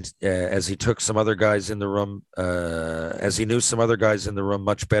 And as he took some other guys in the room, as he knew some other guys in the room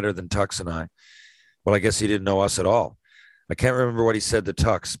much better than Tux and I. Well, I guess he didn't know us at all. I can't remember what he said to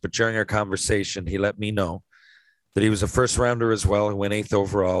Tux, but during our conversation, he let me know that he was a first rounder as well and went 8th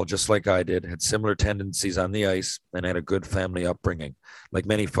overall, just like I did, had similar tendencies on the ice, and had a good family upbringing, like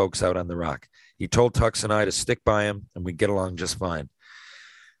many folks out on the Rock. He told Tux and I to stick by him, and we'd get along just fine.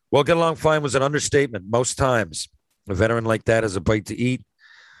 Well, get along fine was an understatement most times. A veteran like that has a bite to eat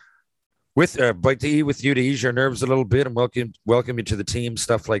with you to ease your nerves a little bit and welcome you to the team,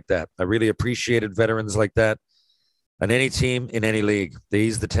 stuff like that. I really appreciated veterans like that on any team in any league. They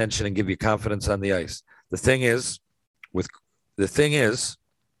ease the tension and give you confidence on the ice. The thing is,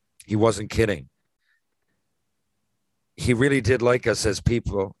 he wasn't kidding. He really did like us as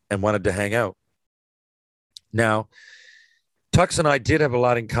people and wanted to hang out. Now, Tux and I did have a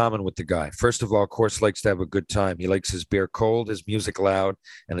lot in common with the guy. First of all, Corse likes to have a good time. He likes his beer cold, his music loud,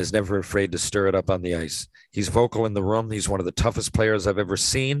 and is never afraid to stir it up on the ice. He's vocal in the room. He's one of the toughest players I've ever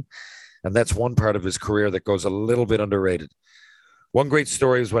seen, and that's one part of his career that goes a little bit underrated. One great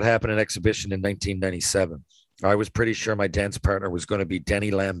story is what happened in exhibition in 1997. I was pretty sure my dance partner was going to be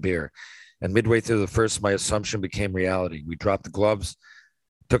Denny Lambert, and midway through the first, my assumption became reality. We dropped the gloves,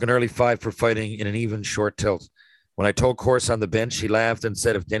 took an early 5 for fighting in an even short tilt. When I told Corse on the bench, he laughed and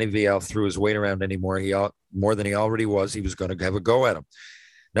said if Denny Vial threw his weight around anymore, more than he already was, he was going to have a go at him.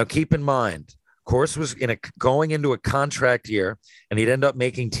 Now, keep in mind, Corse was going into a contract year, and he'd end up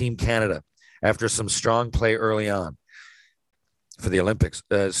making Team Canada after some strong play early on for the Olympics.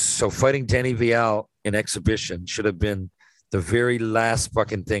 So fighting Denny Vial in exhibition should have been the very last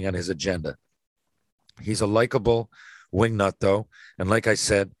fucking thing on his agenda. He's a likable wingnut, though. And like I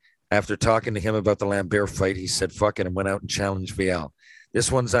said, after talking to him about the Lambert fight, he said, fuck it, and went out and challenged Vial.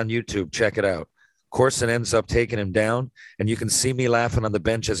 This one's on YouTube. Check it out. Corson ends up taking him down, and you can see me laughing on the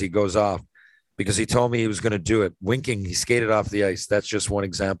bench as he goes off because he told me he was going to do it. Winking, he skated off the ice. That's just one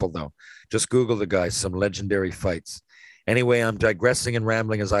example, though. Just Google the guy, some legendary fights. Anyway, I'm digressing and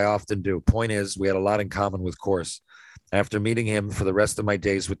rambling as I often do. Point is, we had a lot in common with Corse. After meeting him for the rest of my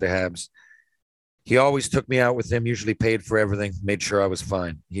days with the Habs, he always took me out with him, usually paid for everything, made sure I was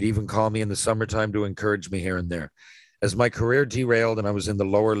fine. He'd even call me in the summertime to encourage me here and there. As my career derailed and I was in the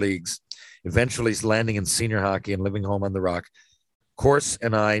lower leagues, eventually landing in senior hockey and living home on the Rock, Corse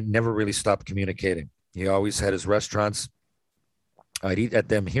and I never really stopped communicating. He always had his restaurants. I'd eat at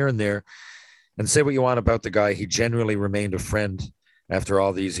them here and there. And say what you want about the guy, he genuinely remained a friend after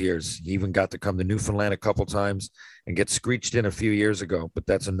all these years. He even got to come to Newfoundland a couple times and get screeched in a few years ago, but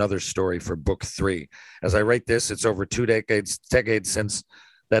that's another story for book 3. As I write this, it's over 2 decades since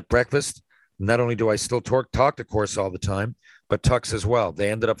that breakfast. Not only do I still talk to Corse all the time, but Tux as well. They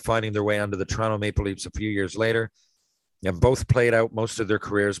ended up finding their way onto the Toronto Maple Leafs a few years later, and both played out most of their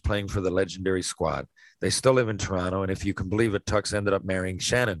careers playing for the legendary squad. They still live in Toronto, and if you can believe it, Tux ended up marrying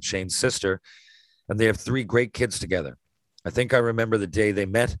Shannon, Shane's sister, and they have 3 great kids together. I think I remember the day they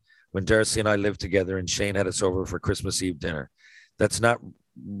met when Darcy and I lived together and Shane had us over for Christmas Eve dinner. That's not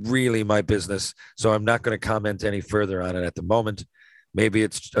really my business, so I'm not going to comment any further on it at the moment. Maybe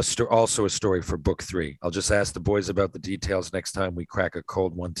it's also a story for book 3. I'll just ask the boys about the details next time we crack a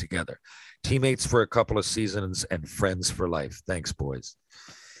cold one together. Teammates for a couple of seasons and friends for life. Thanks, boys.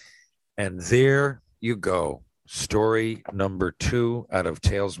 And there you go. Story number 2 out of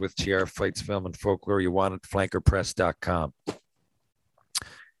Tales with TR, Fights, Film, and Folklore. You want it, flankerpress.com.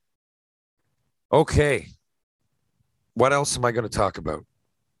 Okay. What else am I going to talk about?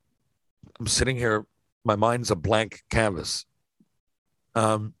 I'm sitting here. My mind's a blank canvas.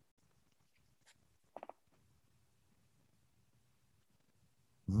 Okay,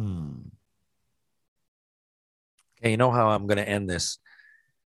 you know how I'm going to end this?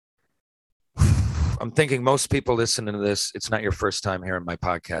 I'm thinking most people listening to this, it's not your first time hearing my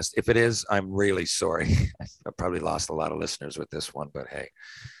podcast. If it is, I'm really sorry. I probably lost a lot of listeners with this one, but hey.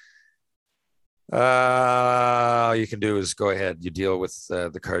 All you can do is go ahead. You deal with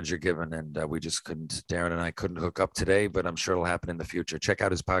the cards you're given, and we just couldn't, Darren and I couldn't hook up today, but I'm sure it'll happen in the future. Check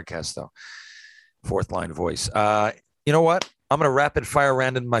out his podcast, though. Fourth Line Voice. You know what? I'm going to rapid fire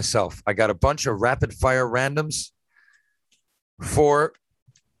random myself. I got a bunch of rapid fire randoms for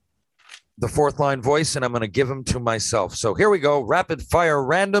the Fourth Line Voice, and I'm going to give them to myself. So here we go. Rapid fire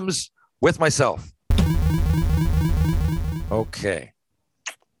randoms with myself. Okay.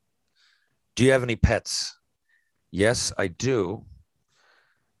 Do you have any pets? Yes, I do.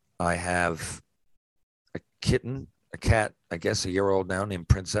 I have a kitten, a cat, I guess a year old now, named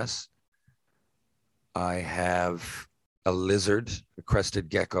Princess. I have a lizard, a crested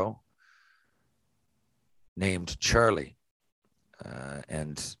gecko, named Charlie.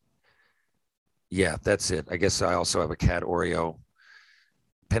 And yeah, that's it. I guess I also have a cat, Oreo.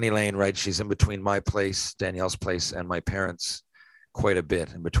 Penny Lane, right? She's in between my place, Danielle's place, and my parents' quite a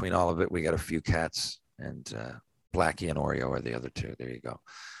bit. In between all of it, we got a few cats, and Blackie and Oreo are the other 2. There you go.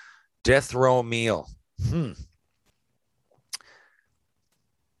 Death row meal.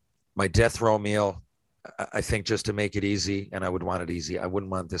 My death row meal, I think just to make it easy, and I would want it easy, I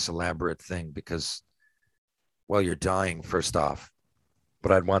wouldn't want this elaborate thing because, well, you're dying, first off.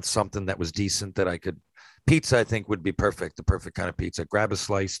 But I'd want something that was decent that I could. Pizza, I think, would be perfect, the perfect kind of pizza. Grab a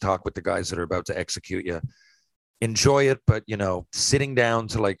slice, talk with the guys that are about to execute you. Enjoy it, but, you know, sitting down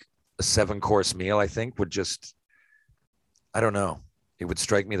to like a 7-course meal, I think would just, I don't know. It would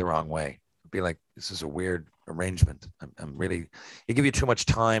strike me the wrong way. It'd be like, this is a weird arrangement. I'm really, it give you too much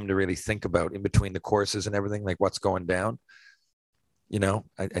time to really think about in between the courses and everything, like what's going down. You know,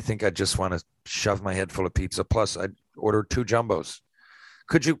 I think I just want to shove my head full of pizza. Plus, I'd order 2 jumbos.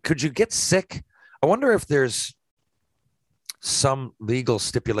 Could you get sick? I wonder if there's some legal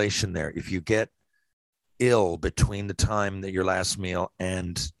stipulation there. If you get ill between the time that your last meal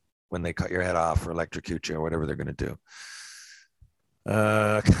and when they cut your head off or electrocute you or whatever they're going to do.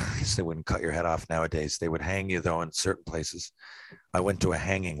 I guess they wouldn't cut your head off nowadays. They would hang you, though, in certain places. I went to a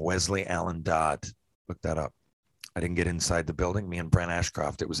hanging, Wesley Allen Dodd. Look that up. I didn't get inside the building. Me and Brent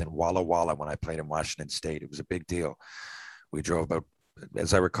Ashcroft. It was in Walla Walla when I played in Washington State. It was a big deal. We drove about,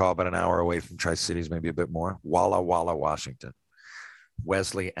 as I recall, about an hour away from Tri-Cities, maybe a bit more. Walla Walla, Washington.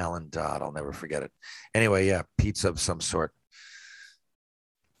 Wesley Allen Dodd. I'll never forget it. Anyway, yeah, pizza of some sort.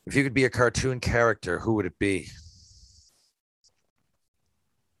 If you could be a cartoon character, who would it be?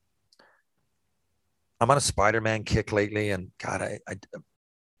 I'm on a Spider-Man kick lately, and God,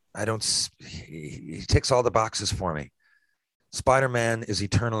 I don't. He ticks all the boxes for me. Spider-Man is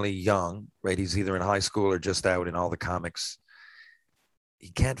eternally young, right? He's either in high school or just out in all the comics. He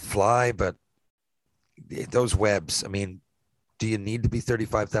can't fly, but those webs. I mean, do you need to be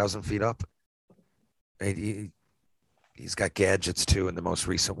 35,000 feet up? He's got gadgets too, and the most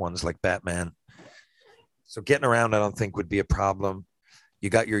recent ones like Batman. So getting around, I don't think would be a problem. You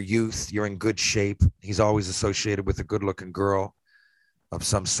got your youth. You're in good shape. He's always associated with a good-looking girl of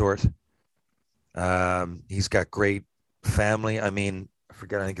some sort. He's got great family. I mean, I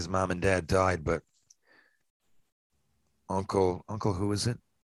forget. I think his mom and dad died, but Uncle, who is it?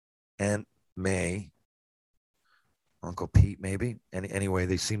 Aunt May, Uncle Pete, maybe. Anyway,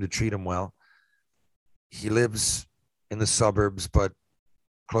 they seem to treat him well. He lives in the suburbs, but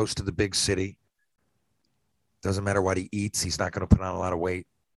close to the big city. Doesn't matter what he eats. He's not going to put on a lot of weight.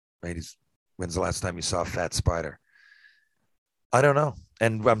 Right? When's the last time you saw a fat spider? I don't know.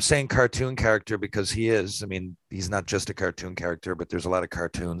 And I'm saying cartoon character because he is. I mean, he's not just a cartoon character, but there's a lot of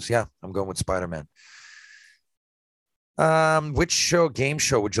cartoons. Yeah, I'm going with Spider-Man. Which game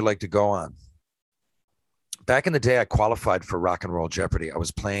show would you like to go on? Back in the day, I qualified for Rock and Roll Jeopardy. I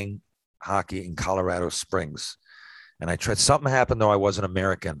was playing hockey in Colorado Springs, and I tried. Something happened, though. I wasn't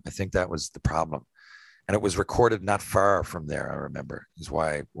American. I think that was the problem. And it was recorded not far from there, I remember, is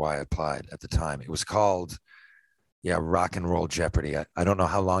why I applied at the time. It was called, Rock and Roll Jeopardy. I don't know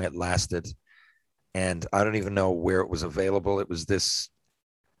how long it lasted, and I don't even know where it was available. It was this,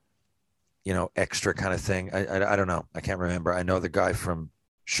 extra kind of thing. I don't know. I can't remember. I know the guy from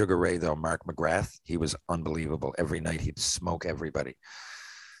Sugar Ray, though, Mark McGrath, he was unbelievable. Every night he'd smoke everybody.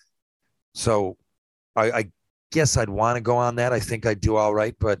 So I guess I'd want to go on that. I think I'd do all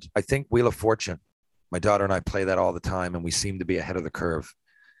right, but I think Wheel of Fortune. My daughter and I play that all the time, and we seem to be ahead of the curve.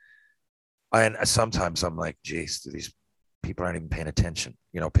 And sometimes I'm like, geez, these people aren't even paying attention,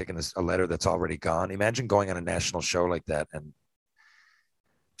 picking a letter that's already gone. Imagine going on a national show like that and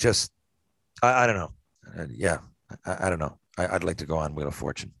just, I don't know. I don't know. I'd like to go on Wheel of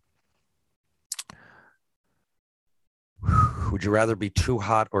Fortune. Would you rather be too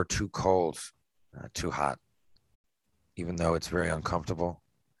hot or too cold? Too hot, even though it's very uncomfortable.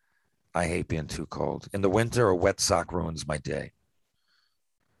 I hate being too cold. In the winter, a wet sock ruins my day.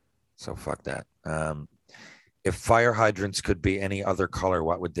 So fuck that. If fire hydrants could be any other color,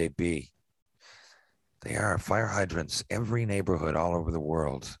 what would they be? They are fire hydrants. Every neighborhood all over the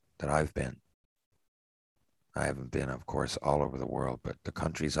world that I've been. I haven't been, of course, all over the world, but the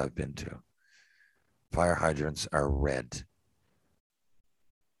countries I've been to, fire hydrants are red.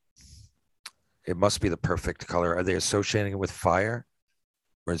 It must be the perfect color. Are they associating it with fire?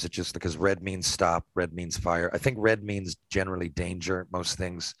 Or is it just because red means stop, red means fire? I think red means generally danger, most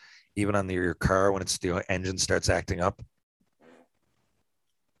things, even on your car when the engine starts acting up.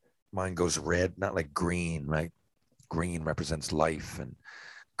 Mine goes red, not like green, right? Green represents life and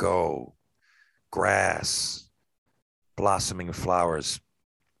go, grass, blossoming flowers.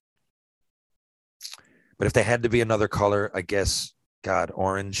 But if they had to be another color, I guess, God,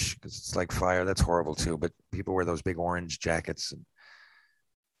 orange, because it's like fire. That's horrible too. But people wear those big orange jackets and,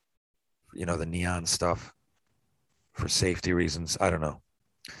 the neon stuff for safety reasons. I don't know.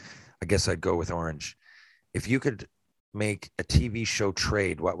 I guess I'd go with orange. If you could make a TV show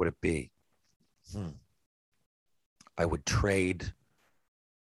trade, what would it be? I would trade.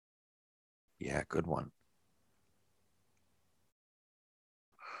 Yeah, good one.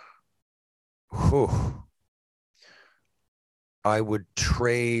 Whew. I would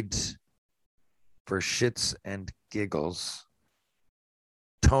trade for shits and giggles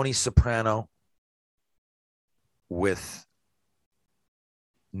Tony Soprano with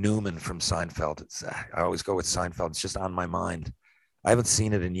Newman from Seinfeld. I always go with Seinfeld. It's just on my mind. I haven't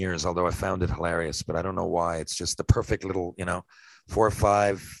seen it in years, although I found it hilarious, but I don't know why. It's just the perfect little, 4 or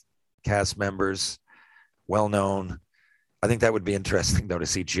 5 cast members, well-known. I think that would be interesting, though, to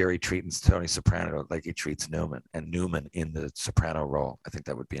see Jerry treating Tony Soprano like he treats Newman, and Newman in the Soprano role. I think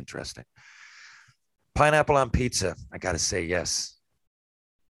that would be interesting. Pineapple on pizza. I got to say yes.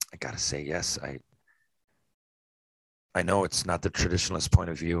 I know it's not the traditionalist point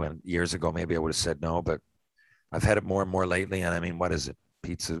of view, and years ago maybe I would have said no, but I've had it more and more lately, and I mean, what is it?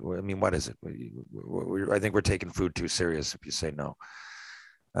 Pizza? I mean, what is it? I think we're taking food too serious if you say no.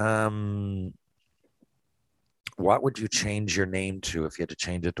 What would you change your name to if you had to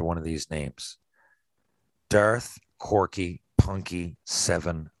change it to one of these names? Darth, Corky, Punky,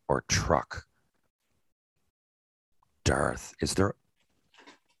 Seven, or Truck? Darth. Is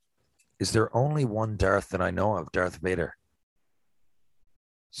there only one Darth that I know of? Darth Vader.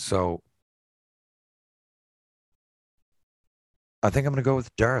 So I think I'm going to go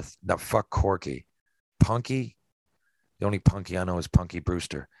with Darth. Now, fuck Corky. Punky. The only Punky I know is Punky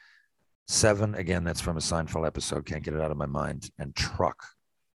Brewster. Seven, again, that's from a Seinfeld episode. Can't get it out of my mind. And Truck.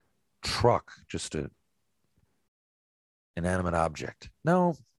 Truck, just an inanimate object.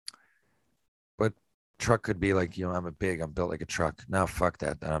 No, but truck could be like, I'm built like a truck. No, fuck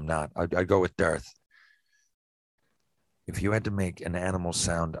that. I'm not. I'd go with Darth. If you had to make an animal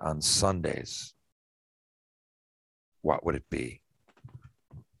sound on Sundays, what would it be?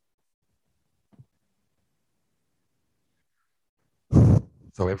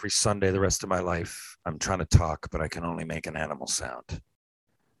 So every Sunday, the rest of my life, I'm trying to talk, but I can only make an animal sound.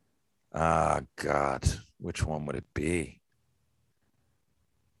 Ah, God, which one would it be?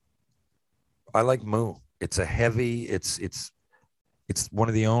 I like moo. It's a heavy, it's It's one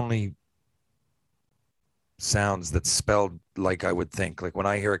of the only sounds that's spelled like I would think. Like when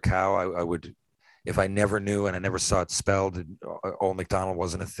I hear a cow, I would, if I never knew and I never saw it spelled, Old MacDonald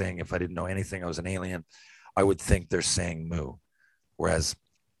wasn't a thing. If I didn't know anything, I was an alien. I would think they're saying moo. Whereas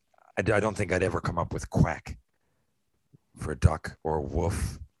I don't think I'd ever come up with quack for a duck or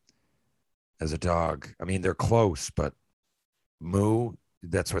woof as a dog. I mean, they're close, but moo,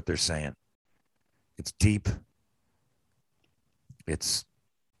 that's what they're saying. It's deep. It's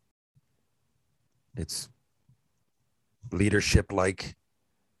leadership-like.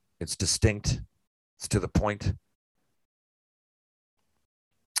 It's distinct. It's to the point.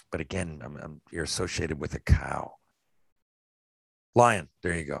 But again, you're associated with a cow. Lion,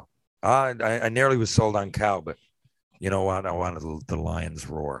 there you go. I nearly was sold on cow, but you know what? I wanted the lion's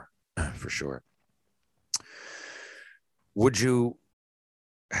roar for sure. Would you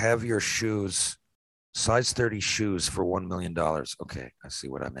have your shoes, size 30 shoes for $1 million? Okay, I see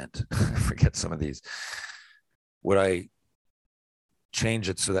what I meant. I forget some of these. Would I change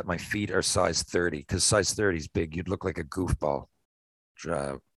it so that my feet are size 30? Because size 30 is big. You'd look like a goofball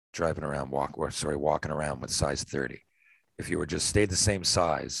walking around with size 30. If you were just stayed the same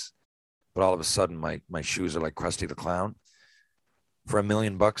size, but all of a sudden my shoes are like Krusty the Clown. For $1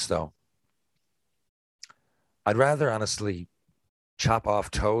 million though, I'd rather honestly chop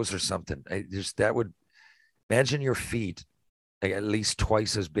off toes or something. That would, imagine your feet at least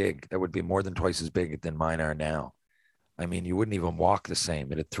twice as big. That would be more than twice as big than mine are now. I mean, you wouldn't even walk the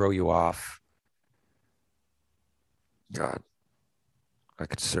same. It'd throw you off. God, I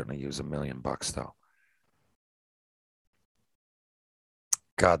could certainly use $1 million though.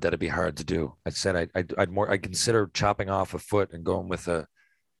 God, that'd be hard to do. I said I'd consider chopping off a foot and going with a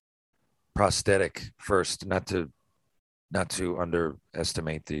prosthetic first, not to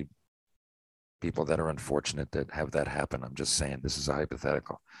underestimate the people that are unfortunate that have that happen. I'm just saying, this is a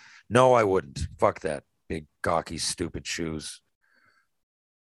hypothetical. No, I wouldn't. Fuck that. Big, gawky, stupid shoes.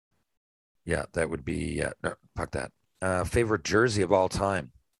 Yeah, that would be, no, fuck that. Favorite jersey of all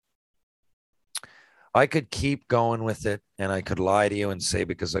time. I could keep going with it, and I could lie to you and say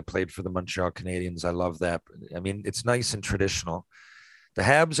because I played for the Montreal Canadiens, I love that. I mean, it's nice and traditional. The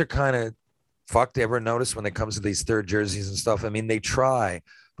Habs are kind of fucked. Ever notice when it comes to these third jerseys and stuff? I mean, they try,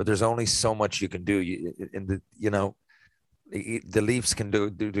 but there's only so much you can do. The Leafs can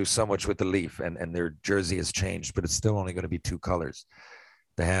do so much with the Leaf, and their jersey has changed, but it's still only going to be two colors.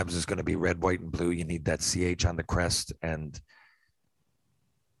 The Habs is going to be red, white, and blue. You need that CH on the crest, and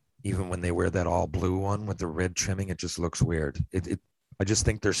even when they wear that all blue one with the red trimming, it just looks weird. I just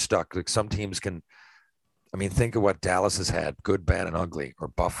think they're stuck. Like some teams can, I mean, think of what Dallas has had, good, bad, and ugly, or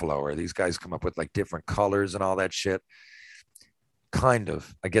Buffalo, or these guys come up with like different colors and all that shit. Kind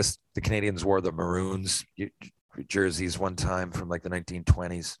of. I guess the Canadians wore the maroons jerseys one time from like the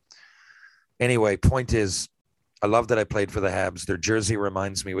 1920s. Anyway, point is, I love that I played for the Habs. Their jersey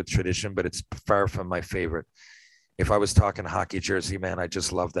reminds me with tradition, but it's far from my favorite. If I was talking hockey jersey, man, I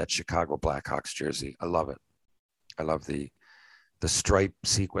just love that Chicago Blackhawks jersey. I love it. I love the stripe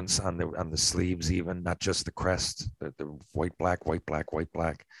sequence on the sleeves, even not just the crest, the white, black, white, black, white,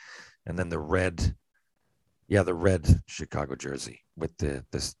 black, and then the red. Yeah, the red Chicago jersey with the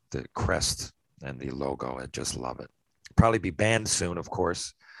crest and the logo. I just love it. Probably be banned soon, of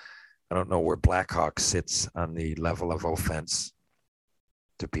course. I don't know where Blackhawk sits on the level of offense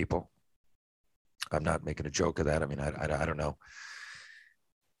to people. I'm not making a joke of that. I mean, I don't know.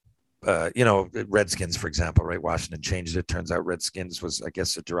 Redskins, for example, right? Washington changed it. Turns out Redskins was, I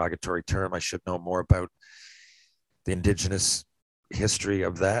guess, a derogatory term. I should know more about the indigenous history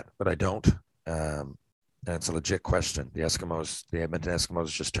of that, but I don't. And it's a legit question. The Edmonton Eskimos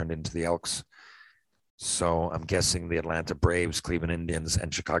just turned into the Elks. So I'm guessing the Atlanta Braves, Cleveland Indians,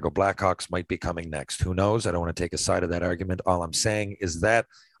 and Chicago Blackhawks might be coming next. Who knows? I don't want to take a side of that argument. All I'm saying is that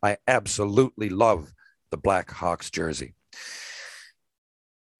I absolutely love the Blackhawks jersey.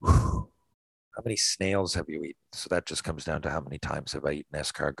 Whew. How many snails have you eaten? So that just comes down to how many times have I eaten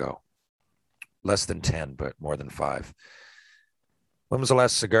escargot? Less than 10, but more than 5. When was the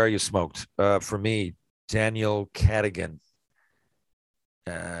last cigar you smoked? For me, Daniel Cadigan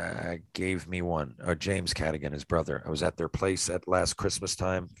gave me one, or James Cadigan, his brother. I was at their place at last Christmas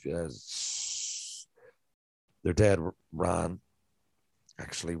time. Their dad, Ron,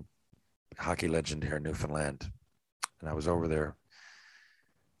 actually hockey legend here in Newfoundland, and I was over there,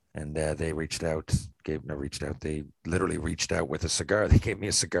 and they reached out. They literally reached out with a cigar. They gave me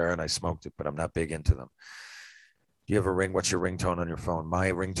a cigar, and I smoked it, but I'm not big into them. Do you have a ring? What's your ringtone on your phone?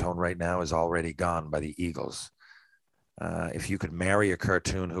 My ringtone right now is Already Gone by the Eagles. If you could marry a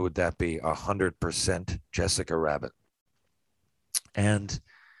cartoon, who would that be? 100% Jessica Rabbit. And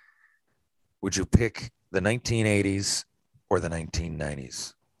would you pick the 1980s or the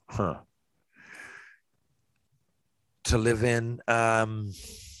 1990s? To live in?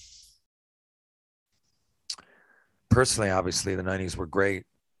 Personally, obviously, the 90s were great.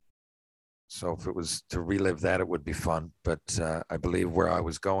 So if it was to relive that, it would be fun. But I believe where I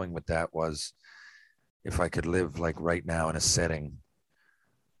was going with that was if I could live like right now in a setting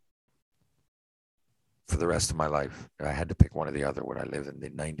for the rest of my life, I had to pick one or the other. Would I live in the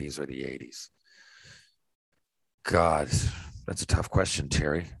 90s or the 80s? God, that's a tough question,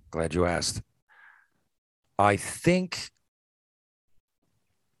 Terry. Glad you asked. I think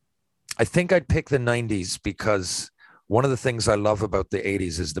I'd pick the 90s because one of the things I love about the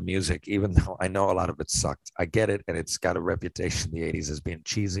 80s is the music, even though I know a lot of it sucked. I get it, and it's got a reputation, the 80s, as being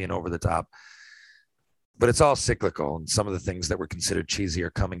cheesy and over the top. But it's all cyclical, and some of the things that were considered cheesy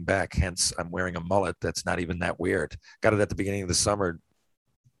are coming back. Hence, I'm wearing a mullet that's not even that weird. Got it at the beginning of the summer,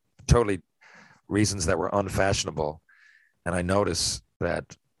 totally reasons that were unfashionable. And I noticed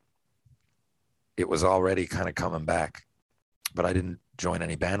that it was already kind of coming back. But I didn't join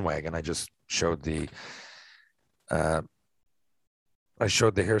any bandwagon. I just showed the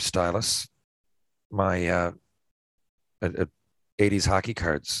hairstylist my 80s hockey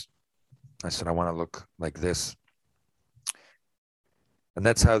cards. I said, I want to look like this. And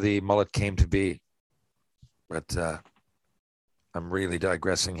that's how the mullet came to be. But I'm really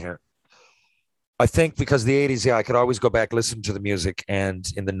digressing here. I think because the 80s, I could always go back, listen to the music. And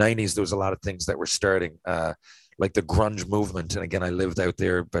in the 90s, there was a lot of things that were starting, like the grunge movement. And again, I lived out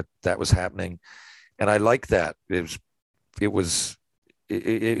there, but that was happening. And I like that. There was a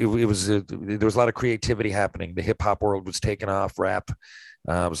lot of creativity happening. The hip hop world was taking off, rap.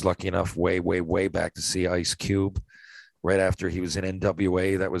 I was lucky enough way back to see Ice Cube right after he was in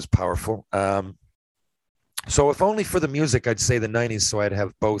NWA. That was powerful. So if only for the music, I'd say the 90s. So I'd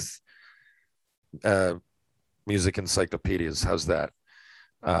have both music encyclopedias. How's that?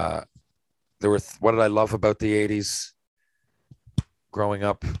 What did I love about the 80s growing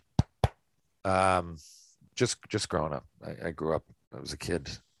up? Just growing up. I grew up, I was a kid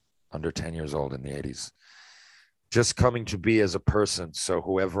under 10 years old in the 80s. Just coming to be as a person. So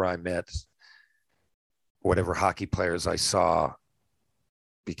whoever I met, whatever hockey players I saw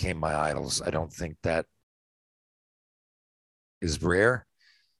became my idols. I don't think that is rare.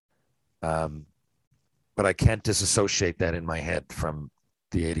 But I can't disassociate that in my head from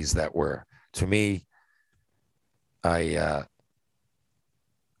the 80s that were. To me, I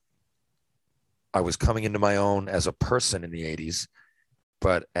was coming into my own as a person in the 80s,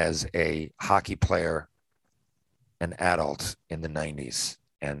 but as a hockey player, an adult in the 90s.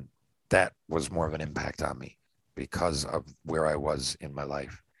 And that was more of an impact on me because of where I was in my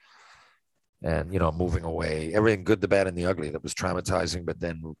life. And, moving away, everything good, the bad, and the ugly, that was traumatizing. But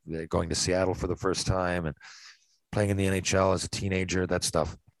then going to Seattle for the first time and playing in the NHL as a teenager, that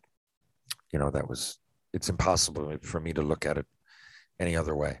stuff, it's impossible for me to look at it any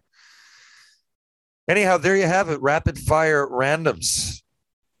other way. Anyhow, there you have it. Rapid fire randoms.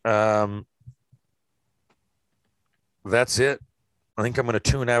 That's it. I think I'm going to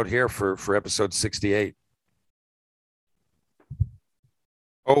tune out here for episode 68.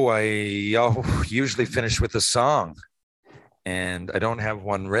 Oh, I usually finish with a song, and I don't have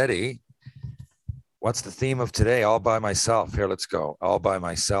one ready. What's the theme of today? All by Myself. Here, let's go. All by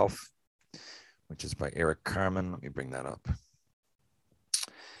Myself, which is by Eric Carmen. Let me bring that up.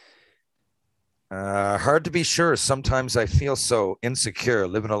 Hard to be sure. Sometimes I feel so insecure,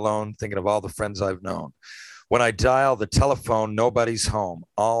 living alone, thinking of all the friends I've known. When I dial the telephone, nobody's home,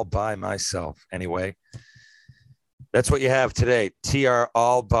 all by myself. Anyway, that's what you have today. TR,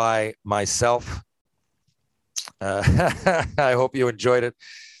 All by Myself. I hope you enjoyed it.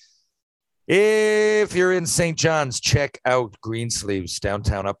 If you're in St. John's, check out Greensleeves,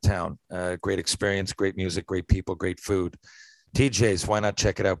 downtown, uptown. Great experience, great music, great people, great food. TJ's, why not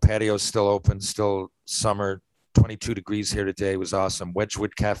check it out? Patio's still open, still summer, 22 degrees here today. It was awesome.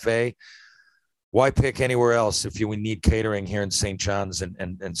 Wedgwood Cafe. Why pick anywhere else if you need catering here in St. John's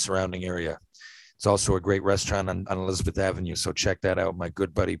and surrounding area? It's also a great restaurant on Elizabeth Avenue, so check that out. My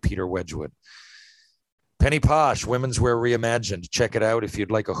good buddy, Peter Wedgwood. Penny Posh, Women's Wear Reimagined. Check it out. If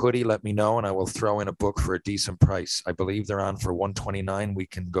you'd like a hoodie, let me know, and I will throw in a book for a decent price. I believe they're on for $129. We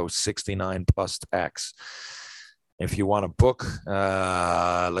can go $69 plus tax. If you want a book,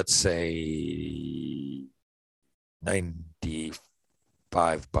 let's say $95.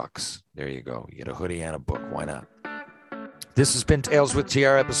 There you go. You get a hoodie and a book. Why not? This has been Tales with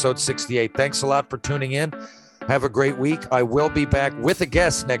TR, episode 68. Thanks a lot for tuning in. Have a great week. I will be back with a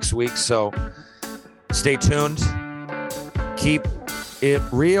guest next week, so stay tuned. keep it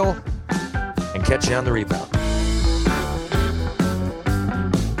real, and catch you on the replay.